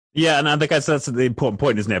 Yeah, and I guess that's the important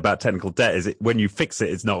point, isn't it, about technical debt, is when you fix it,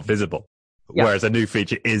 it's not visible. Yeah. Whereas a new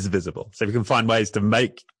feature is visible. So if you can find ways to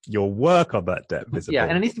make your work on that debt visible. Yeah,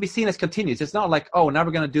 and it needs to be seen as continuous. It's not like, oh, now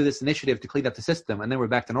we're going to do this initiative to clean up the system and then we're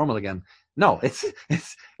back to normal again. No,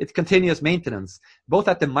 it's continuous maintenance, both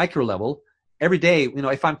at the micro level. Every day,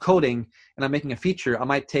 if I'm coding and I'm making a feature, I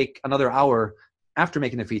might take another hour after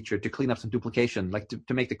making a feature to clean up some duplication, like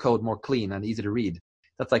to make the code more clean and easy to read.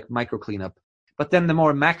 That's like micro cleanup. But then the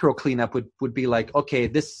more macro cleanup would be like, okay,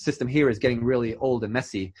 this system here is getting really old and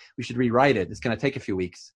messy. We should rewrite it. It's going to take a few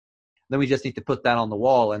weeks. Then we just need to put that on the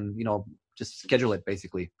wall and, just schedule it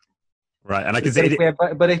basically. Right. And I can see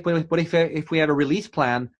if we have a release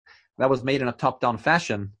plan that was made in a top-down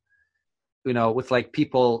fashion, with like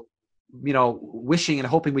people, wishing and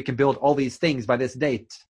hoping we can build all these things by this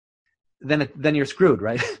date, then you're screwed,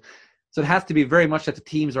 right? So it has to be very much that the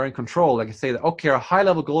teams are in control. Like I say that, okay, our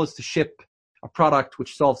high-level goal is to ship a product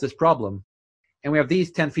which solves this problem. And we have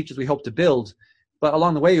these 10 features we hope to build. But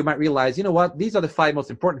along the way, you might realize, you know what? These are the 5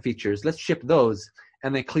 most important features. Let's ship those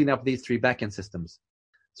and then clean up these 3 backend systems.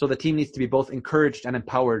 So the team needs to be both encouraged and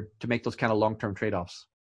empowered to make those kind of long-term trade-offs.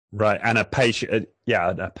 Right. And a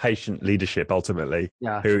patient leadership ultimately,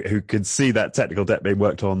 who could see that technical debt being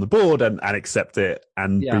worked on the board and accept it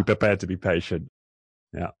and be prepared to be patient.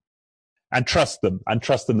 Yeah. And trust them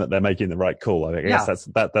that they're making the right call. I guess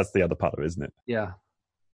that's the other part of it, isn't it? Yeah.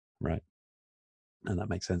 Right. And that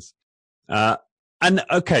makes sense. And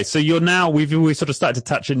okay, so you're now, we sort of started to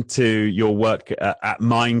touch into your work at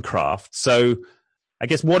Minecraft. So I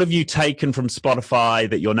guess what have you taken from Spotify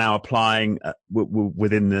that you're now applying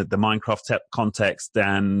within the Minecraft context,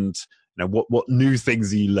 and what new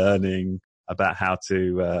things are you learning about how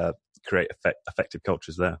to create effective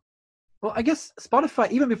cultures there? Well, I guess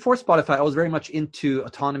Spotify, even before Spotify, I was very much into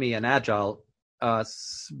autonomy and agile.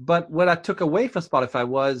 But what I took away from Spotify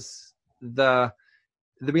was the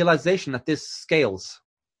realization that this scales,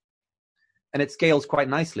 and it scales quite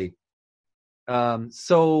nicely.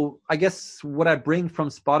 So I guess what I bring from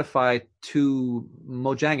Spotify to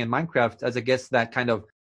Mojang and Minecraft as, I guess, that kind of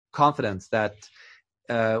confidence that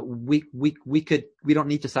we don't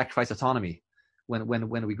need to sacrifice autonomy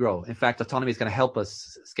when we grow. In fact, autonomy is going to help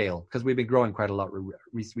us scale because we've been growing quite a lot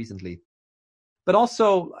recently. But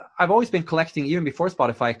also, I've always been collecting, even before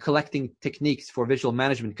Spotify, collecting techniques for visual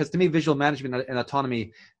management, because to me, visual management and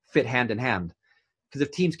autonomy fit hand in hand. Because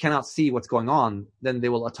if teams cannot see what's going on, then they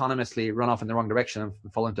will autonomously run off in the wrong direction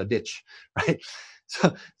and fall into a ditch, right?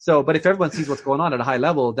 But if everyone sees what's going on at a high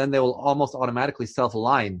level, then they will almost automatically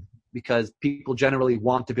self-align, because people generally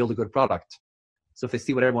want to build a good product. So if they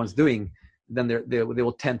see what everyone's doing, then they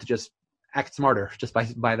will tend to just act smarter just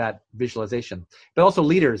by that visualization. But also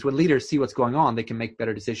leaders, when leaders see what's going on, they can make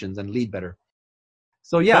better decisions and lead better.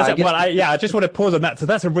 So yeah, I just want to pause on that. So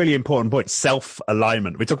that's a really important point.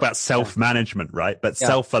 Self-alignment. We talk about self-management, right? But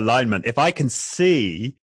self-alignment. If I can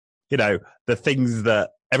see, the things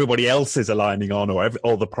that everybody else is aligning on,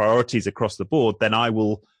 or the priorities across the board, then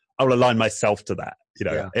I'll align myself to that.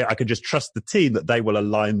 I can just trust the team that they will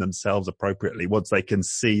align themselves appropriately once they can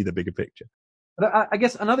see the bigger picture. But I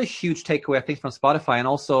guess another huge takeaway, I think, from Spotify, and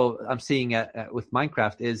also I'm seeing with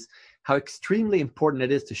Minecraft, is how extremely important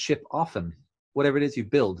it is to ship often, whatever it is you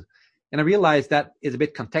build. And I realize that is a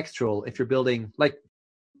bit contextual if you're building, like,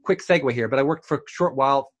 quick segue here, but I worked for a short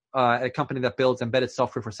while at a company that builds embedded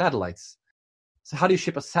software for satellites. So how do you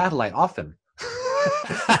ship a satellite often?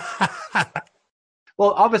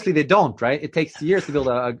 Well, obviously they don't, right? It takes years to build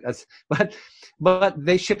but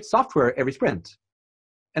they shipped software every sprint.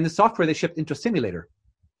 And the software they shipped into a simulator.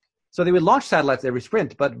 So they would launch satellites every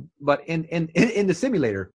sprint, but in the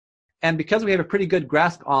simulator. And because we have a pretty good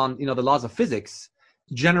grasp on, the laws of physics,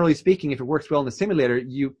 generally speaking, if it works well in the simulator,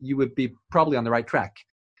 you would be probably on the right track.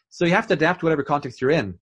 So you have to adapt to whatever context you're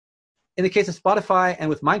in. In the case of Spotify and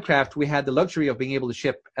with Minecraft, we had the luxury of being able to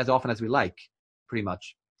ship as often as we like, pretty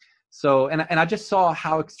much. So, and I just saw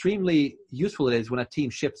how extremely useful it is when a team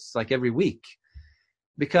ships like every week,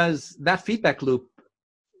 because that feedback loop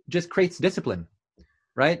just creates discipline,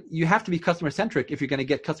 right? You have to be customer centric if you're going to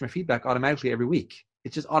get customer feedback automatically every week.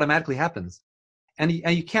 It just automatically happens, and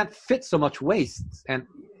you can't fit so much waste and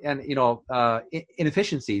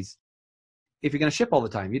inefficiencies if you're going to ship all the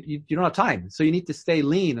time. You don't have time, so you need to stay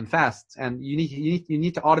lean and fast, and you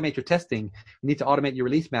need to automate your testing. You need to automate your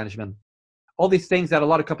release management. All these things that a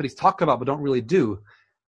lot of companies talk about but don't really do.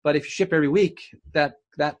 But if you ship every week, that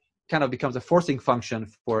kind of becomes a forcing function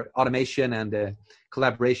for automation and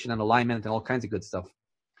collaboration and alignment and all kinds of good stuff.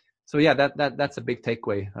 So yeah, that's a big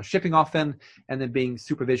takeaway. Shipping often and then being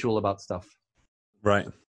super visual about stuff. Right.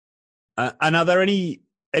 And are there any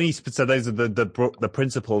so those are the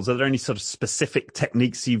principles. Are there any sort of specific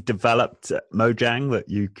techniques you've developed at Mojang that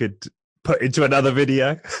you could put into another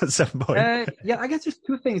video at some point? Yeah, I guess there's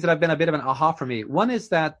two things that have been a bit of an aha for me. One is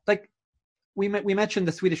that, like, we mentioned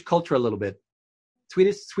the Swedish culture a little bit.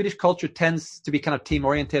 Swedish culture tends to be kind of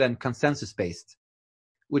team-oriented and consensus-based,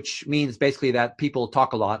 which means basically that people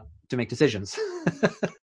talk a lot to make decisions.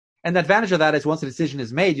 And the advantage of that is once a decision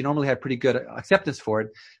is made, you normally have pretty good acceptance for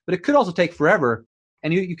it. But it could also take forever,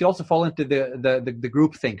 and you could also fall into the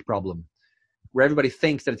groupthink problem, where everybody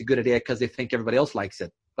thinks that it's a good idea because they think everybody else likes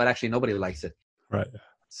it, but actually nobody likes it. Right.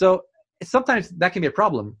 So sometimes that can be a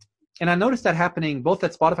problem. And I noticed that happening both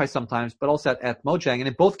at Spotify sometimes, but also at Mojang. And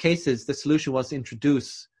in both cases, the solution was to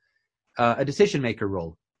introduce a decision maker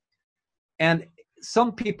role. And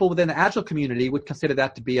some people within the Agile community would consider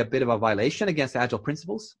that to be a bit of a violation against Agile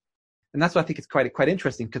principles. And that's why I think it's quite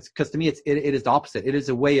interesting, because to me, it is the opposite. It is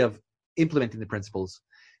a way of implementing the principles.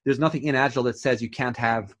 There's nothing in Agile that says you can't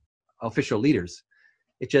have official leaders.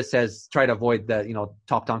 It just says try to avoid the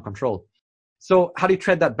top-down control. So how do you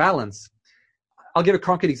tread that balance? I'll give a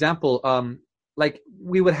concrete example. Like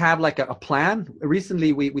we would have like a plan.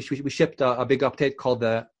 Recently, we shipped a big update called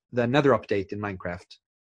the Nether update in Minecraft,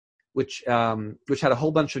 which had a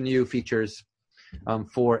whole bunch of new features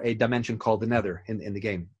for a dimension called the Nether in the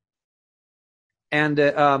game. And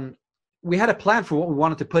we had a plan for what we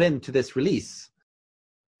wanted to put into this release.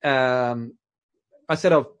 A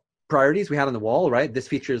set of priorities we had on the wall, right? This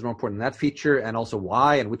feature is more important than that feature, and also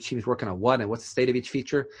why, and which team is working on what, and what's the state of each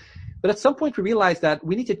feature. But at some point we realized that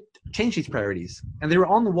we need to change these priorities, and they were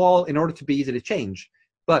on the wall in order to be easy to change,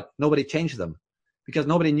 but nobody changed them because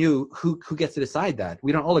nobody knew who gets to decide that.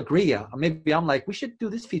 We don't all agree. Maybe I'm like, we should do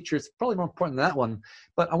this feature. It's probably more important than that one,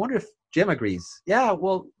 but I wonder if Jim agrees. Yeah,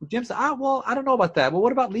 well, Jim said, well, I don't know about that. Well,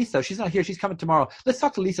 what about Lisa? She's not here. She's coming tomorrow. Let's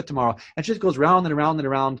talk to Lisa tomorrow. And she just goes round and around and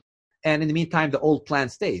around. And in the meantime, the old plan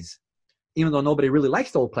stays, even though nobody really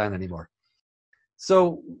likes the old plan anymore.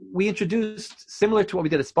 So we introduced, similar to what we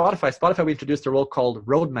did at Spotify, we introduced a role called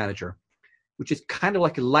Road Manager, which is kind of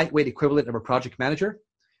like a lightweight equivalent of a project manager,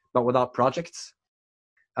 but without projects.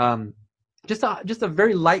 Just a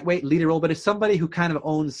very lightweight leader role, but it's somebody who kind of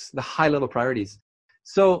owns the high level priorities.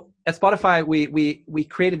 So at Spotify, we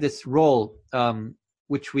created this role,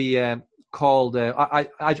 which we called,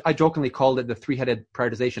 I jokingly called it the three-headed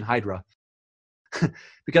prioritization hydra,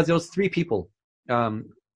 because there was three people.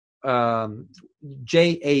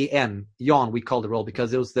 JAN, Jan, we called the role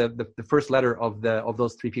because it was the first letter of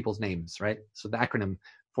those three people's names, right? So the acronym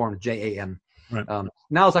formed JAN. Right.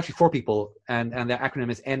 Now it's actually four people, and the acronym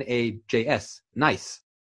is NAJS, NICE.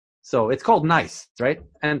 So it's called NICE, right?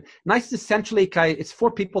 And NICE is essentially, it's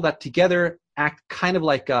four people that together act kind of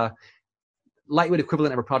like a lightweight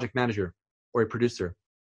equivalent of a project manager or a producer.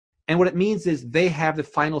 And what it means is they have the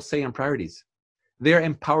final say on priorities. They're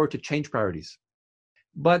empowered to change priorities,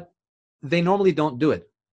 but they normally don't do it.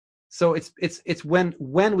 So it's when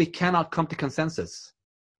we cannot come to consensus,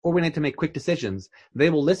 or we need to make quick decisions,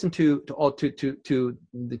 they will listen to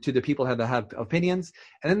the people that have opinions,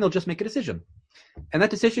 and then they'll just make a decision. And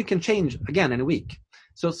that decision can change again in a week.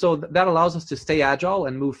 So that allows us to stay agile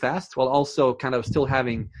and move fast while also kind of still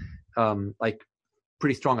having like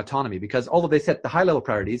pretty strong autonomy, because although they set the high level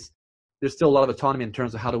priorities, there's still a lot of autonomy in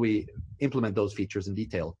terms of how do we implement those features in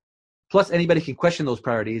detail. Plus, anybody can question those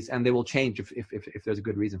priorities, and they will change if there's a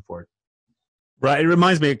good reason for it. Right. It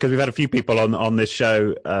reminds me, because we've had a few people on this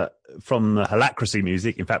show from Holacracy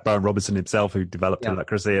Music. In fact, Brian Robinson himself, who developed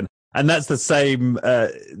Holacracy, and that's the same.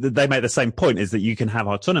 They make the same point: is that you can have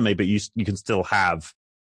autonomy, but you can still have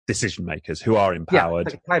decision makers who are empowered.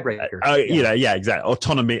 Yeah, like a tiebreaker. You know, yeah, exactly.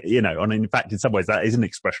 Autonomy. You know, and in fact, in some ways, that is an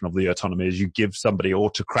expression of the autonomy. Is you give somebody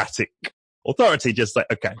autocratic authority, just like,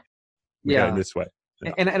 okay, we're going this way.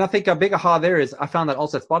 Yeah. And I think a big aha there is, I found that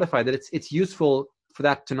also at Spotify, that it's useful for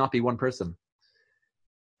that to not be one person.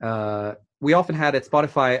 We often had at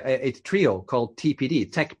Spotify a trio called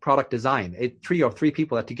TPD, Tech Product Design, a trio of three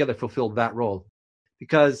people that together fulfilled that role.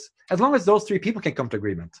 Because as long as those three people can come to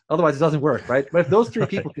agreement, otherwise it doesn't work, right? But if those three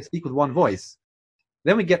people can speak with one voice,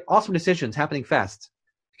 then we get awesome decisions happening fast,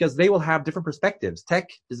 because they will have different perspectives: tech,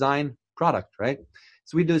 design, product, right?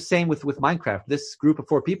 So we do the same with Minecraft. This group of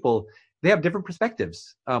four people, they have different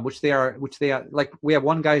perspectives, which they are like, we have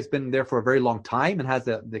one guy who's been there for a very long time and has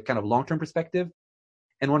the kind of long-term perspective,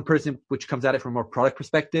 and one person which comes at it from a more product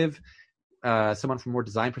perspective, someone from more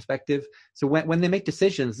design perspective. So when they make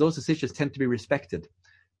decisions, those decisions tend to be respected,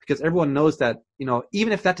 because everyone knows that, you know,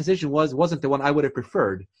 even if that decision wasn't the one I would have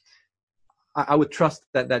preferred, I would trust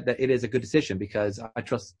that it is a good decision, because I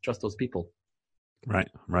trust those people.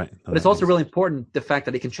 Right. But it's also really important, the fact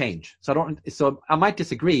that it can change. So I might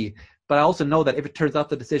disagree, but I also know that if it turns out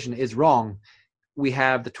the decision is wrong, we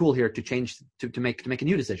have the tool here to change, to make a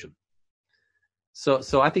new decision.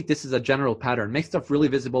 So I think this is a general pattern. Make stuff really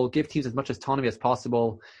visible, give teams as much autonomy as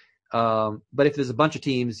possible. But if there's a bunch of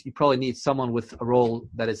teams, you probably need someone with a role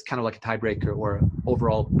that is kind of like a tiebreaker or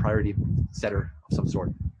overall priority setter of some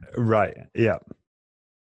sort. Right. Yeah.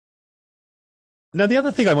 Now, the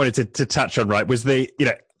other thing I wanted to touch on, right, was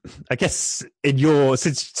I guess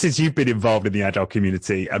since you've been involved in the Agile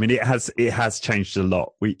community, I mean, it has changed a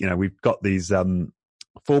lot. We've got these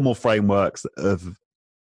formal frameworks that have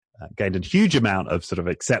gained a huge amount of sort of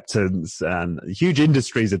acceptance, and huge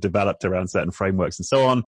industries are developed around certain frameworks and so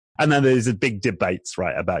on. And then there's a big debates,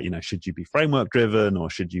 right, about, should you be framework driven or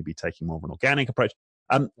should you be taking more of an organic approach?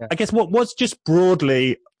 I guess what's just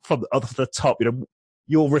broadly from off the top,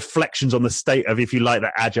 your reflections on the state of, if you like,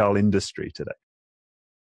 the Agile industry today?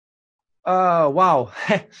 Wow.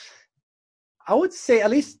 I would say,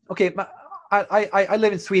 at least, okay, I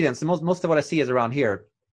live in Sweden, so most of what I see is around here.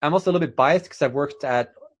 I'm also a little bit biased because I've worked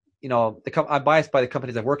at, I'm biased by the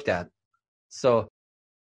companies I've worked at. So,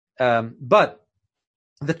 but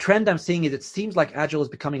the trend I'm seeing is, it seems like Agile is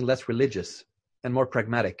becoming less religious and more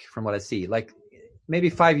pragmatic from what I see. Like,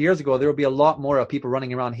 maybe 5 years ago, there would be a lot more of people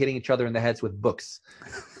running around hitting each other in the heads with books.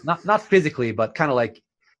 Not physically, but kind of like,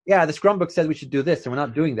 yeah, the Scrum book says we should do this, and we're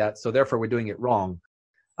not doing that, so therefore we're doing it wrong.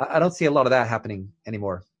 I don't see a lot of that happening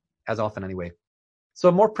anymore, as often anyway. So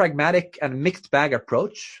a more pragmatic and mixed bag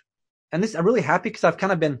approach. And this, I'm really happy, because I've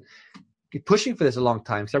kind of been pushing for this a long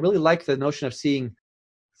time, because I really like the notion of seeing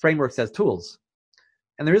frameworks as tools.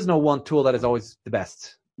 And there is no one tool that is always the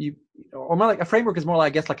best. Or more like a framework is more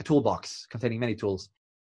like, I guess, like a toolbox containing many tools.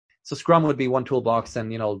 So Scrum would be one toolbox,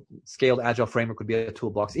 and scaled Agile framework would be a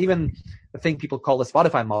toolbox. Even the thing people call the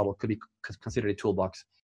Spotify model could be considered a toolbox.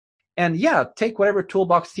 And yeah, take whatever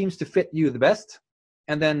toolbox seems to fit you the best,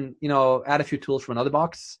 and then add a few tools from another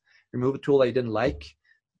box, remove a tool that you didn't like,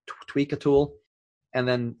 tweak a tool. And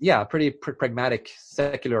then, yeah, pretty pragmatic,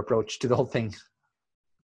 secular approach to the whole thing.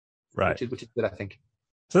 Right. Which is good, I think.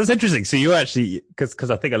 So that's interesting. So you actually, because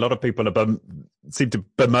I think a lot of people seem to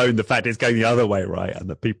bemoan the fact it's going the other way, right? And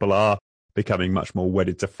that people are becoming much more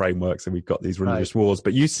wedded to frameworks, and we've got these religious wars.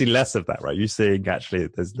 But you see less of that, right? You're seeing actually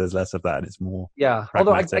there's less of that, and it's more. Yeah.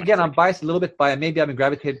 Although again, I'm biased a little bit by maybe I've been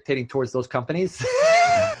gravitating towards those companies.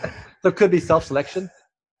 So it could be self-selection.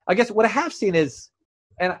 I guess what I have seen is,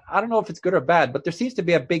 and I don't know if it's good or bad, but there seems to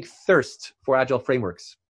be a big thirst for agile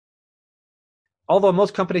frameworks. Although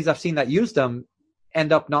most companies I've seen that use them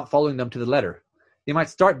end up not following them to the letter. They might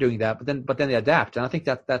start doing that, but then they adapt, and I think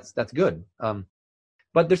that's good.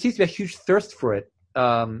 But there seems to be a huge thirst for it,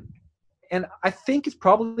 and I think it's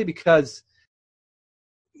probably because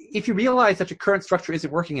if you realize that your current structure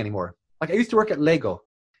isn't working anymore. Like I used to work at Lego,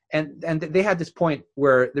 and they had this point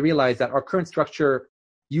where they realized that our current structure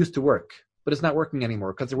used to work, but it's not working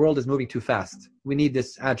anymore because the world is moving too fast. We need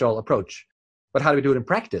this agile approach, but how do we do it in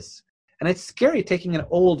practice? And it's scary taking an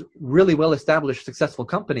old, really well-established, successful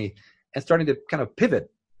company and starting to kind of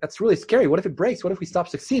pivot. That's really scary. What if it breaks? What if we stop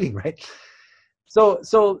succeeding, right? So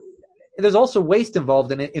there's also waste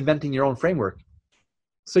involved in inventing your own framework.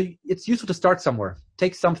 So it's useful to start somewhere,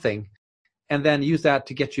 take something, and then use that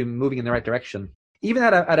to get you moving in the right direction. Even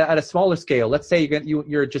at a smaller scale, let's say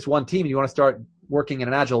you're just one team and you want to start working in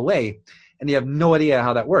an agile way, and you have no idea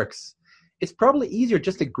how that works. It's probably easier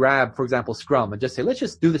just to grab, for example, Scrum and just say, let's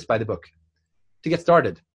just do this by the book to get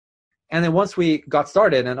started. And then once we got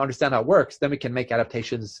started and understand how it works, then we can make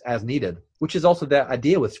adaptations as needed, which is also the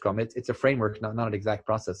idea with Scrum. It's a framework, not an exact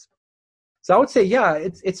process. So I would say, yeah,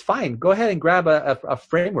 it's fine. Go ahead and grab a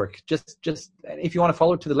framework. Just if you want to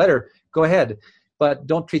follow it to the letter, go ahead. But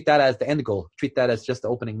don't treat that as the end goal. Treat that as just the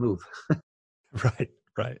opening move.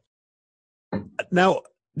 Right. Now,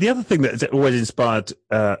 the other thing that's always inspired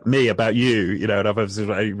me about you, and I've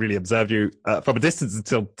obviously really observed you from a distance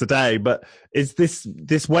until today, but is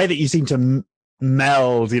this way that you seem to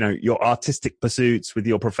meld, your artistic pursuits with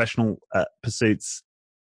your professional pursuits.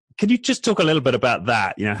 Can you just talk a little bit about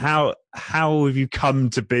that? How have you come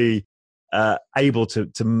to be able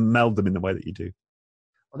to meld them in the way that you do?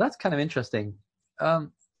 Well, that's kind of interesting. Well,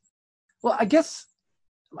 I guess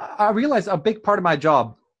I realize a big part of my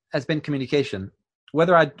job has been communication.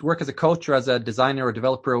 Whether I work as a coach or as a designer or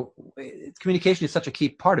developer, communication is such a key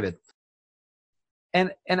part of it.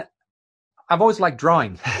 And I've always liked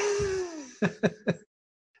drawing.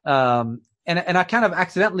 And I kind of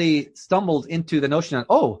accidentally stumbled into the notion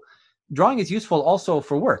that, drawing is useful also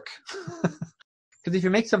for work. Because if you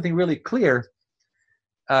make something really clear,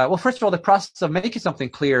 first of all, the process of making something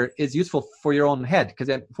clear is useful for your own head because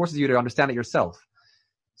it forces you to understand it yourself.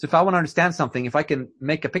 So if I want to understand something, if I can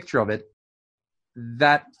make a picture of it,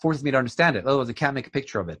 that forces me to understand it. Otherwise, I can't make a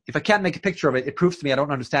picture of it. If I can't make a picture of it, it proves to me I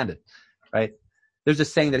don't understand it, right? There's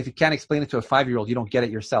this saying that if you can't explain it to a 5-year-old, you don't get it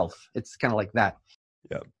yourself. It's kind of like that.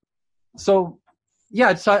 Yeah. So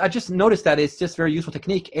I just noticed that it's just very useful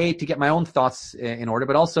technique, to get my own thoughts in order,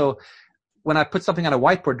 but also when I put something on a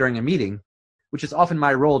whiteboard during a meeting, which is often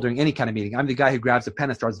my role during any kind of meeting. I'm the guy who grabs a pen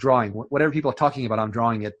and starts drawing. Whatever people are talking about, I'm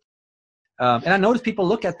drawing it. And I notice people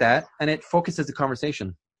look at that and it focuses the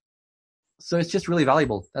conversation. So it's just really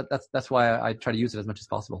valuable. That's why I try to use it as much as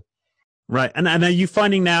possible. Right. And are you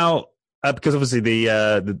finding now, because obviously the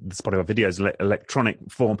Spotify video is electronic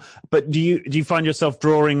form, but do you find yourself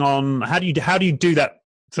drawing on, how do you do that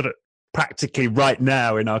sort of practically right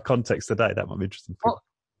now in our context today? That might be interesting. Well,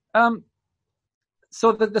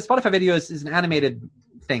 so the Spotify video is an animated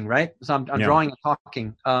thing, right? So I'm drawing and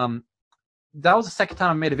talking. That was the second time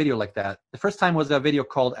I made a video like that. The first time was a video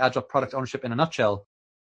called Agile Product Ownership in a Nutshell,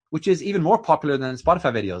 which is even more popular than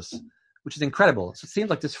Spotify videos, which is incredible. So it seems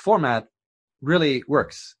like this format really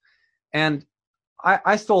works. And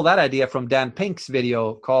I stole that idea from Dan Pink's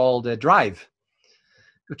video called Drive,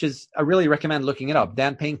 which I really recommend looking it up.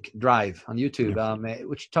 Dan Pink Drive on YouTube,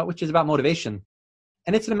 which is about motivation.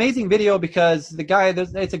 And it's an amazing video because the guy,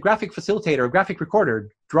 it's a graphic facilitator, a graphic recorder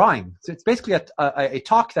drawing. So it's basically a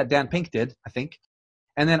talk that Dan Pink did, I think.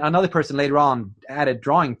 And then another person later on added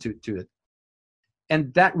drawing to it.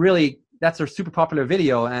 And that's a super popular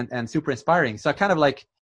video and super inspiring. So I kind of like,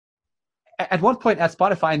 at one point at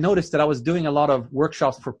Spotify, I noticed that I was doing a lot of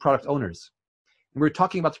workshops for product owners. And we were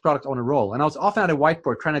talking about the product owner role. And I was often at a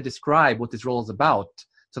whiteboard trying to describe what this role is about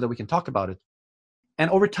so that we can talk about it. And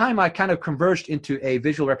over time, I kind of converged into a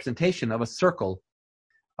visual representation of a circle,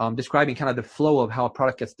 describing kind of the flow of how a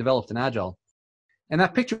product gets developed in Agile. And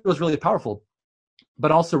that picture was really powerful,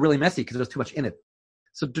 but also really messy because there was too much in it.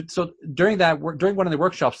 So during one of the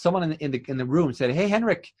workshops, someone in the room said, "Hey,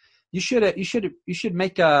 Henrik, you should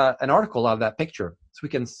make an article out of that picture." so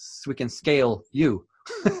we can scale you.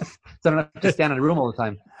 So I don't have to stand in a room all the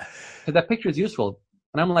time. Because that picture is useful.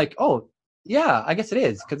 And I'm like, oh, yeah, I guess it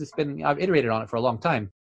is, because I've iterated on it for a long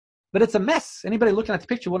time. But it's a mess. Anybody looking at the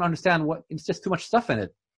picture wouldn't understand it's just too much stuff in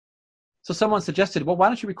it. So someone suggested, well, why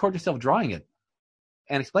don't you record yourself drawing it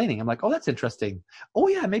and explaining? I'm like, oh, that's interesting. Oh,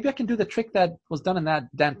 yeah, maybe I can do the trick that was done in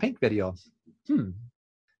that Dan Pink video.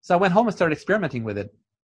 So I went home and started experimenting with it.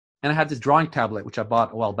 And I had this drawing tablet, which I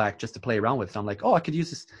bought a while back just to play around with. And I'm like, oh, I could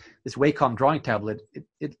use this Wacom drawing tablet.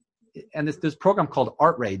 And this program called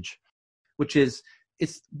ArtRage, which it's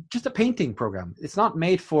just a painting program. It's not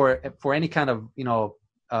made for any kind of,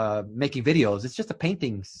 making videos. It's just a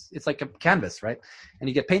painting. It's like a canvas, right? And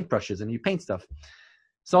you get paintbrushes and you paint stuff.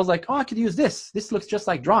 So I was like, oh, I could use this. This looks just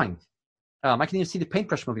like drawing. I can even see the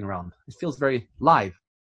paintbrush moving around. It feels very live.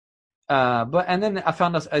 And then I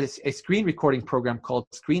found a screen recording program called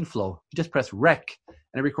ScreenFlow. You just press rec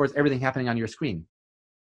and it records everything happening on your screen.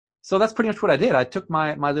 So that's pretty much what I did. I took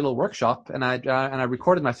my little workshop and I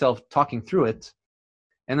recorded myself talking through it.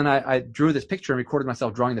 And then I drew this picture and recorded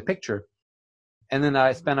myself drawing the picture. And then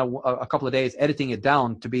I spent a couple of days editing it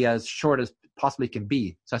down to be as short as possibly can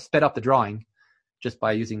be. So I sped up the drawing just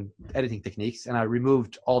by using editing techniques. And I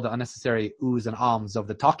removed all the unnecessary oohs and ahs of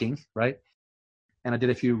the talking, right? And I did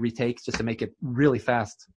a few retakes just to make it really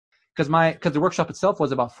fast. Because the workshop itself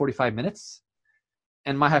was about 45 minutes.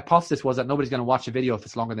 And my hypothesis was that nobody's going to watch a video if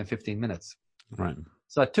it's longer than 15 minutes. Right.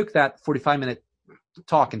 So I took that 45-minute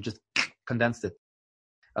talk and just condensed it.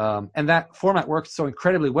 And that format worked so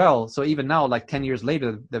incredibly well. So even now, like 10 years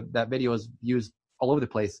later, that video is used all over the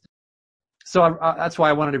place. So that's why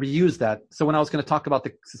I wanted to reuse that. So when I was going to talk about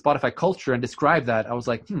the Spotify culture and describe that, I was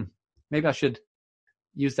like, maybe I should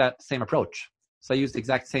use that same approach. So I used the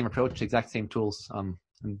exact same approach, exact same tools, and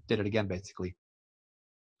did it again, basically.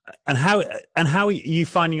 And how are you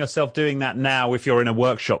finding yourself doing that now if you're in a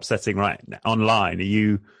workshop setting, right, online? Are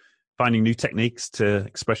you finding new techniques to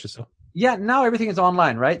express yourself? Yeah, now everything is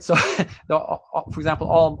online, right? So, for example,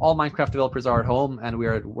 all Minecraft developers are at home, and we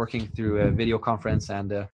are working through a video conference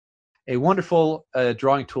and a wonderful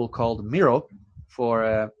drawing tool called Miro,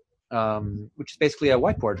 which is basically a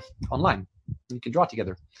whiteboard online. You can draw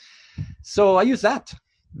together. So I use that.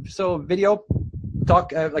 So video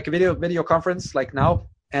talk, like a video conference, like now,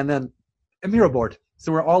 and then a Miro board.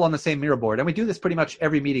 So we're all on the same Miro board, and we do this pretty much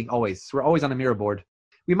every meeting. Always, we're always on a Miro board.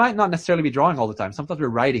 We might not necessarily be drawing all the time. Sometimes we're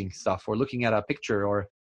writing stuff or looking at a picture or,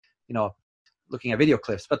 looking at video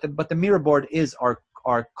clips. But the Miro board is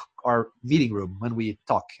our meeting room when we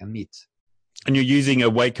talk and meet. And you're using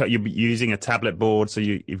you're using a tablet board, so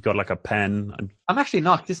you've got like a pen. I'm actually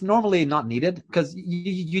not. It's normally not needed because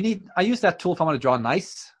I use that tool if I want to draw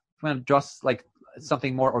nice. If I want to draw like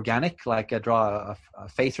something more organic, like draw a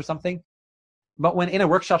face or something. But when in a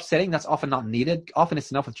workshop setting, that's often not needed. Often it's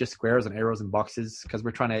enough with just squares and arrows and boxes because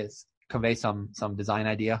we're trying to convey some design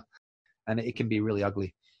idea, and it can be really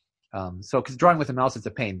ugly. So because drawing with a mouse is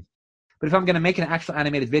a pain. But if I'm going to make an actual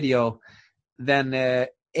animated video, then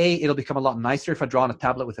it'll become a lot nicer if I draw on a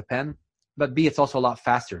tablet with a pen. But B, it's also a lot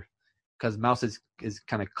faster because mouse is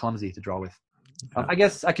kind of clumsy to draw with. I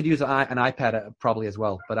guess I could use an iPad probably as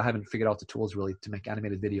well, but I haven't figured out the tools really to make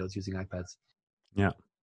animated videos using iPads. Yeah.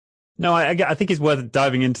 No, I think it's worth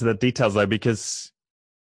diving into the details though, because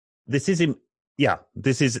this is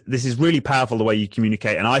really powerful the way you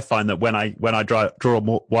communicate. And I find that when I draw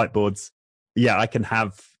more whiteboards, I can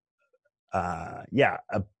have an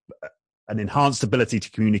enhanced ability to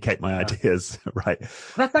communicate my ideas. Right.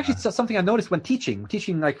 That's actually something I noticed when teaching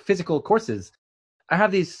like physical courses. I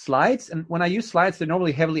have these slides, and when I use slides, they're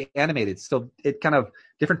normally heavily animated. So it kind of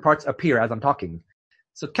different parts appear as I'm talking.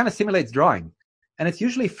 So it kind of simulates drawing. And it's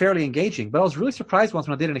usually fairly engaging. But I was really surprised once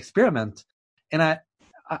when I did an experiment, and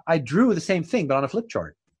I drew the same thing, but on a flip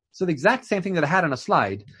chart. So the exact same thing that I had on a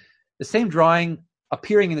slide, the same drawing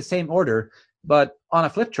appearing in the same order, but on a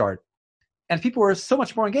flip chart. And people were so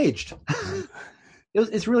much more engaged.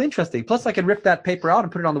 It's really interesting. Plus, I could rip that paper out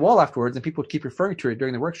and put it on the wall afterwards, and people would keep referring to it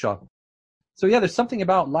during the workshop. So yeah, there's something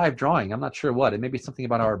about live drawing. I'm not sure what. It may be something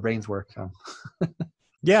about our brains work.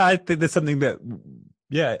 Yeah, I think there's something that,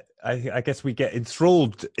 I guess we get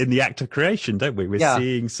enthralled in the act of creation, don't we? We're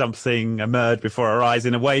seeing something emerge before our eyes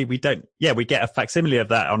in a way we don't. Yeah, we get a facsimile of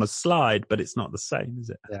that on a slide, but it's not the same, is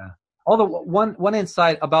it? Yeah. Although one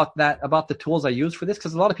insight about the tools I use for this,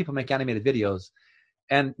 because a lot of people make animated videos,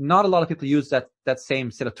 and not a lot of people use that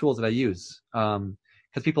same set of tools that I use.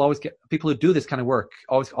 Because people who do this kind of work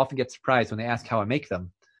often get surprised when they ask how I make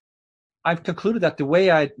them. I've concluded that the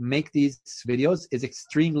way I make these videos is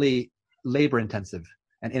extremely labor intensive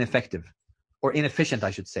and ineffective, or inefficient,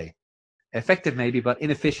 I should say. effective maybe, but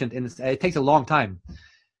inefficient, and it takes a long time.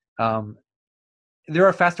 There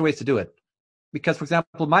are faster ways to do it. Because, for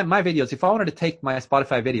example, my videos, if I wanted to take my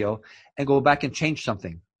Spotify video and go back and change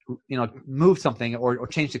something, move something or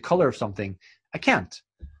change the color of something, I can't.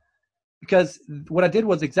 Because what I did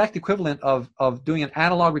was exact equivalent of doing an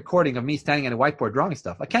analog recording of me standing at a whiteboard drawing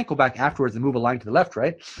stuff. I can't go back afterwards and move a line to the left,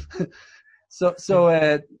 right? So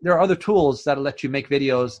there are other tools that let you make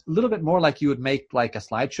videos a little bit more like you would make like a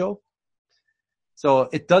slideshow. So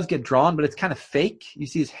it does get drawn, but it's kind of fake. You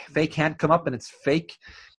see his fake hand come up and it's fake.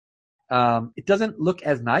 It doesn't look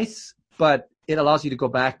as nice, but it allows you to go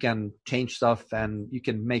back and change stuff, and you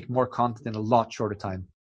can make more content in a lot shorter time.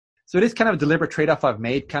 So it is kind of a deliberate trade-off I've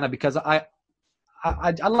made, kind of because I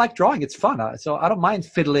like drawing. It's fun. So I don't mind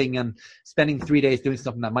fiddling and spending 3 days doing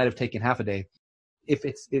something that might have taken half a day,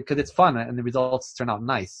 because it's fun and the results turn out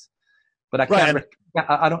nice. But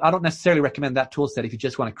I don't necessarily recommend that tool set if you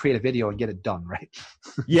just want to create a video and get it done, right?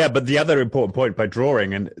 Yeah, but the other important point by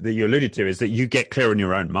drawing, and that you alluded to, is that you get clear in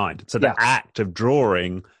your own mind. So the act of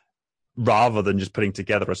drawing, rather than just putting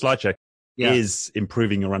together a slideshow, is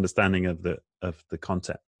improving your understanding of the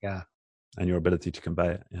content. Yeah. And your ability to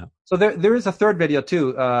convey it. Yeah. So there is a third video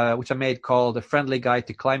too, which I made called A Friendly Guide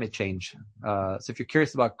to Climate Change. So if you're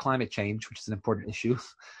curious about climate change, which is an important issue,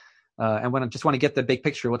 and when I just want to get the big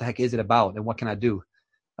picture, what the heck is it about and what can I do?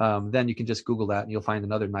 Then you can just Google that and you'll find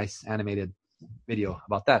another nice animated video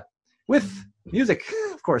about that with music,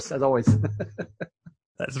 of course, as always.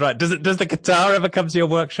 That's right. Does the guitar ever come to your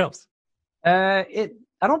workshops? I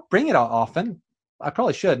don't bring it out often. I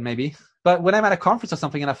probably should, maybe. But when I'm at a conference or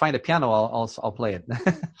something and I find a piano, I'll play it.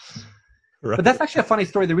 Right. But that's actually a funny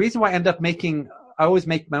story. The reason why I always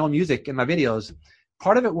make my own music in my videos,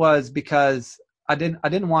 part of it was because I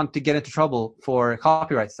didn't want to get into trouble for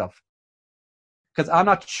copyright stuff. Because I'm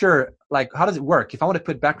not sure, like, how does it work? If I want to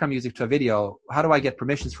put background music to a video, how do I get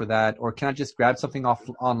permissions for that? Or can I just grab something off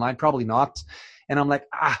online? Probably not. And I'm like,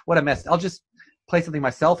 what a mess. I'll just play something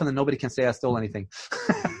myself and then nobody can say I stole anything.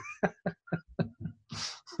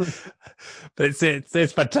 But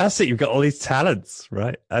it's fantastic. You've got all these talents,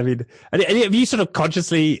 right? I mean, and have you sort of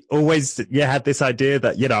consciously always had this idea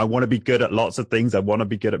that, I want to be good at lots of things. I want to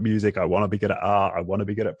be good at music. I want to be good at art. I want to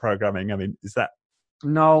be good at programming. I mean, is that?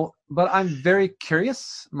 No, but I'm very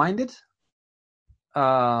curious minded.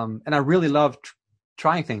 And I really love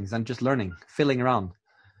trying things and just learning, fiddling around.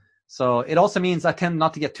 So it also means I tend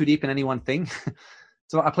not to get too deep in any one thing.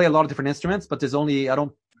 So I play a lot of different instruments, but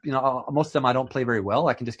most of them I don't play very well.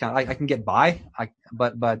 I can just I can get by,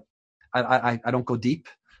 but I don't go deep,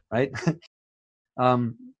 right?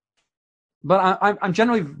 But I'm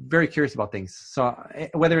generally very curious about things. So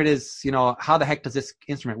whether it is, how the heck does this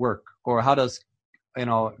instrument work, or how does,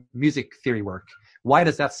 music theory work? Why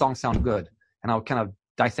does that song sound good? And I'll kind of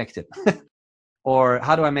dissect it. Or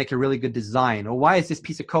how do I make a really good design? Or why is this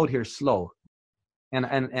piece of code here slow? And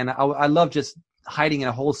I love just hiding in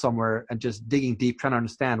a hole somewhere and just digging deep, trying to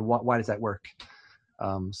understand why does that work.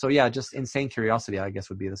 So just insane curiosity, I guess,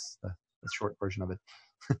 would be the short version of it.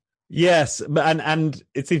 Yes, and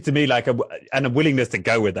it seems to me like a willingness to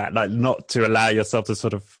go with that, like not to allow yourself to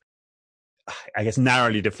sort of, I guess,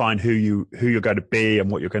 narrowly define who you're going to be and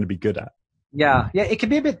what you're going to be good at. Yeah, it can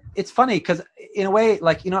be a bit. It's funny because in a way,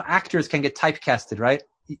 like, actors can get typecasted, right?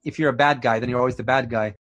 If you're a bad guy, then you're always the bad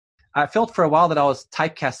guy. I felt for a while that I was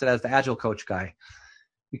typecasted as the agile coach guy,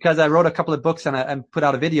 because I wrote a couple of books and put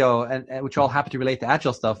out a video, and which all happen to relate to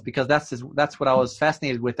agile stuff, because that's what I was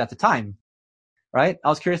fascinated with at the time, right? I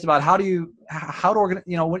was curious about how do you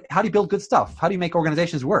build good stuff? How do you make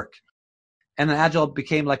organizations work? And then agile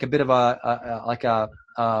became like a bit of a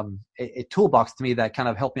toolbox to me that kind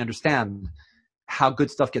of helped me understand how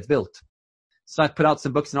good stuff gets built. So I put out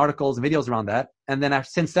some books and articles and videos around that. And then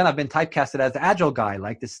since then, I've been typecasted as the agile guy,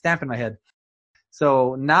 like this stamp in my head.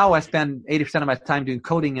 So now I spend 80% of my time doing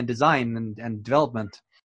coding and design and development.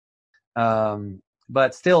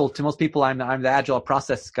 But still, to most people, I'm the agile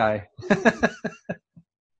process guy.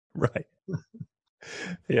 Right.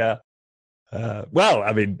 Yeah. Well,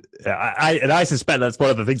 I mean, I suspect that's one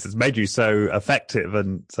of the things that's made you so effective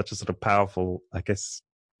and such a sort of powerful, I guess,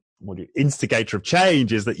 instigator of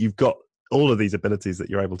change, is that you've got all of these abilities that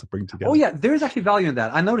you're able to bring together. Oh yeah, there is actually value in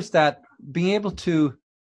that. I noticed that being able to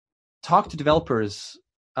talk to developers,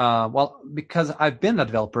 because I've been a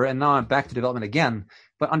developer and now I'm back to development again,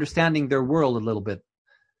 but understanding their world a little bit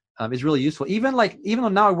is really useful. Even though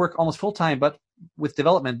now I work almost full time, but with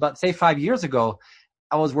development, but say 5 years ago,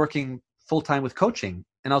 I was working full time with coaching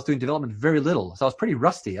and I was doing development very little. So I was pretty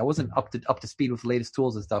rusty. I wasn't up to speed with the latest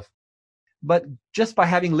tools and stuff. But just by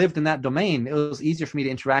having lived in that domain, it was easier for me to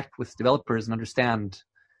interact with developers and understand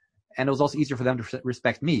And it was also easier for them to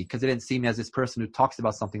respect me because they didn't see me as this person who talks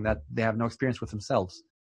about something that they have no experience with themselves.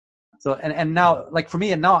 So, and now, like for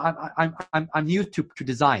me, and now I'm new to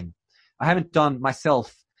design. I haven't done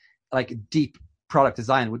myself like deep product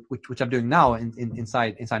design, which I'm doing now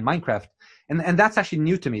inside Minecraft. And that's actually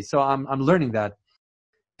new to me. So I'm learning that.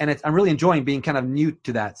 And I'm really enjoying being kind of new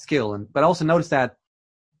to that skill. But I also noticed that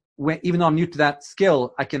even though I'm new to that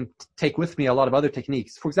skill, I can take with me a lot of other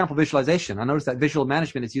techniques. For example, visualization. I noticed that visual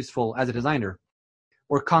management is useful as a designer,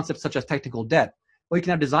 or concepts such as technical debt. Well, you can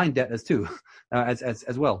have design debt as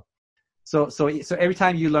well. So every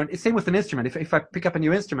time you learn, it's same with an instrument. If I pick up a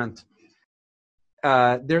new instrument,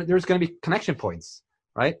 there's going to be connection points,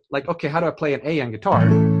 right? Like, okay, how do I play an A on guitar?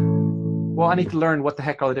 Well, I need to learn what the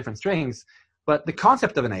heck are the different strings, but the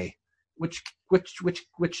concept of an A, which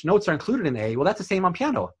notes are included in A, well, that's the same on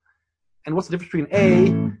piano. And what's the difference between A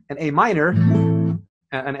and A minor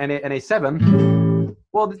and A7?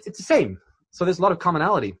 Well, it's the same. So there's a lot of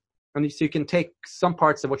commonality. And so you can take some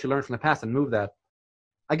parts of what you learned from the past and move that.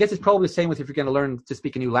 I guess it's probably the same with if you're going to learn to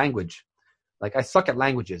speak a new language. Like, I suck at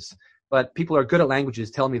languages, but people who are good at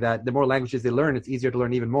languages tell me that the more languages they learn, it's easier to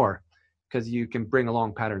learn even more because you can bring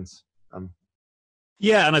along patterns.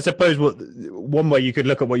 Yeah, and I suppose one way you could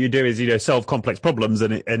look at what you do is, solve complex problems,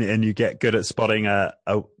 and you get good at spotting a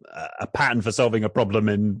pattern for solving a problem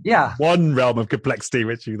in one realm of complexity,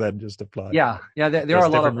 which you then just apply. Yeah. There are a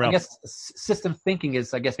lot of realms. I guess system thinking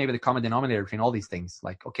is, maybe the common denominator between all these things.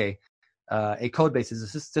 Like, okay, a code base is a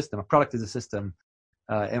system, a product is a system,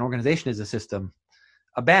 an organization is a system,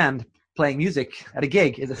 a band playing music at a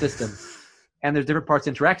gig is a system, and there's different parts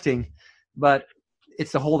interacting, but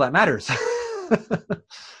it's the whole that matters.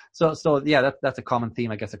 So yeah, that's a common theme,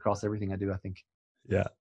 I guess, across everything I do, I think. Yeah.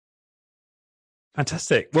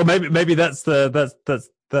 Fantastic. Well, maybe that's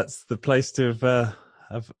the place to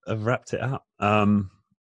have wrapped it up.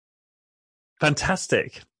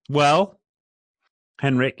 Fantastic. Well,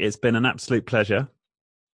 Henrik, it's been an absolute pleasure.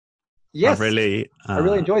 Yes, I really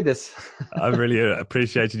enjoyed this. I really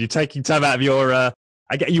appreciated you taking time out of your.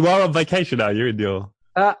 You are on vacation now. You're in your.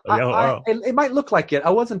 It might look like it. I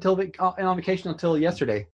wasn't on vacation until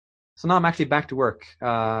yesterday, so now I'm actually back to work.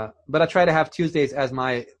 But I try to have Tuesdays as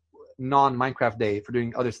my non-Minecraft day for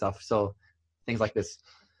doing other stuff. So things like this.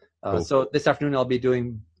 Cool. So this afternoon I'll be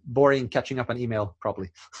doing boring catching up on email, probably.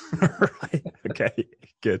 Right. Okay.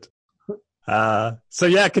 Good. So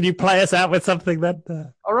yeah, can you play us out with something then?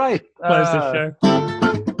 All right. Close the show.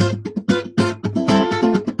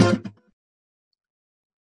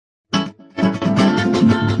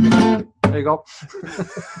 There you go.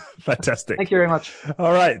 Fantastic. Thank you very much.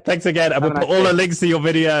 All right. Thanks again. And we'll put all the links to your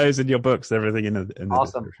videos and your books, everything in the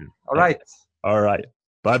description. All right. All right.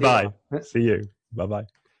 Bye-bye. See you. Bye-bye.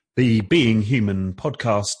 The Being Human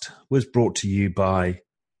podcast was brought to you by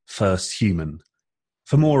First Human.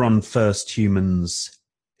 For more on First Human's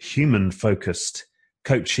human-focused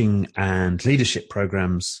coaching and leadership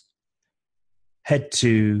programs, head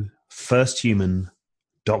to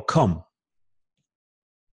firsthuman.com.